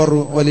അക്ബർ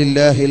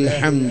വലില്ലാഹിൽ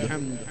ഹംദ്.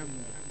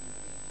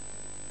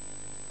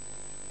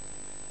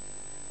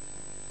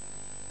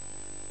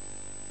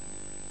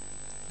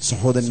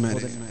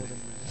 സഹോദരന്മാരെ,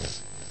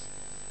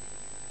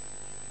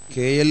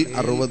 KL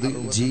 60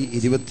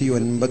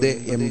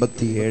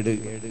 G2987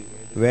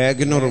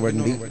 വാഗനർ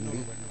വണ്ടി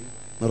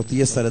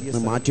നിർത്തിയ സ്ഥലത്ത്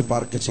മാറ്റി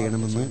പാർക്ക്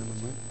ചെയ്യണമെന്ന്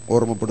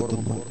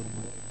ഓർമ്മപ്പെടുത്തുന്നു.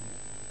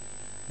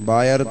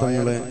 ബായർ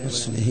തങ്ങളെ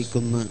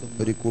സ്നേഹിക്കുന്ന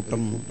ഒരു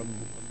കൂട്ടം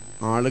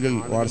ആളുകൾ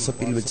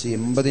വാട്സപ്പിൽ വെച്ച്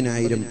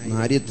 80,000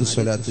 നാരിയത്ത്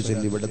സ്വലാത്ത്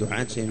ചൊല്ലി ഇവിടെ ദുആ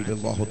ചെയ്യുന്നത്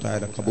അല്ലാഹു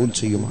തആല ഖബൂൽ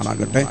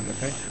ചെയ്യുമാറാകട്ടെ.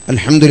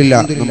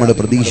 അൽഹംദുലില്ലാഹ്, നമ്മൾ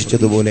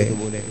പ്രതീക്ഷിച്ചതുപോലെ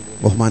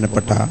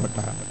ബഹുമാനപ്പെട്ട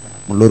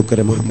മുള്ളൂർക്കര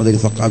മുഹമ്മദ് അലി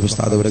സഖാഫി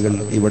ഉസ്താദ് അവர்கள்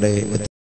ഇവിടെ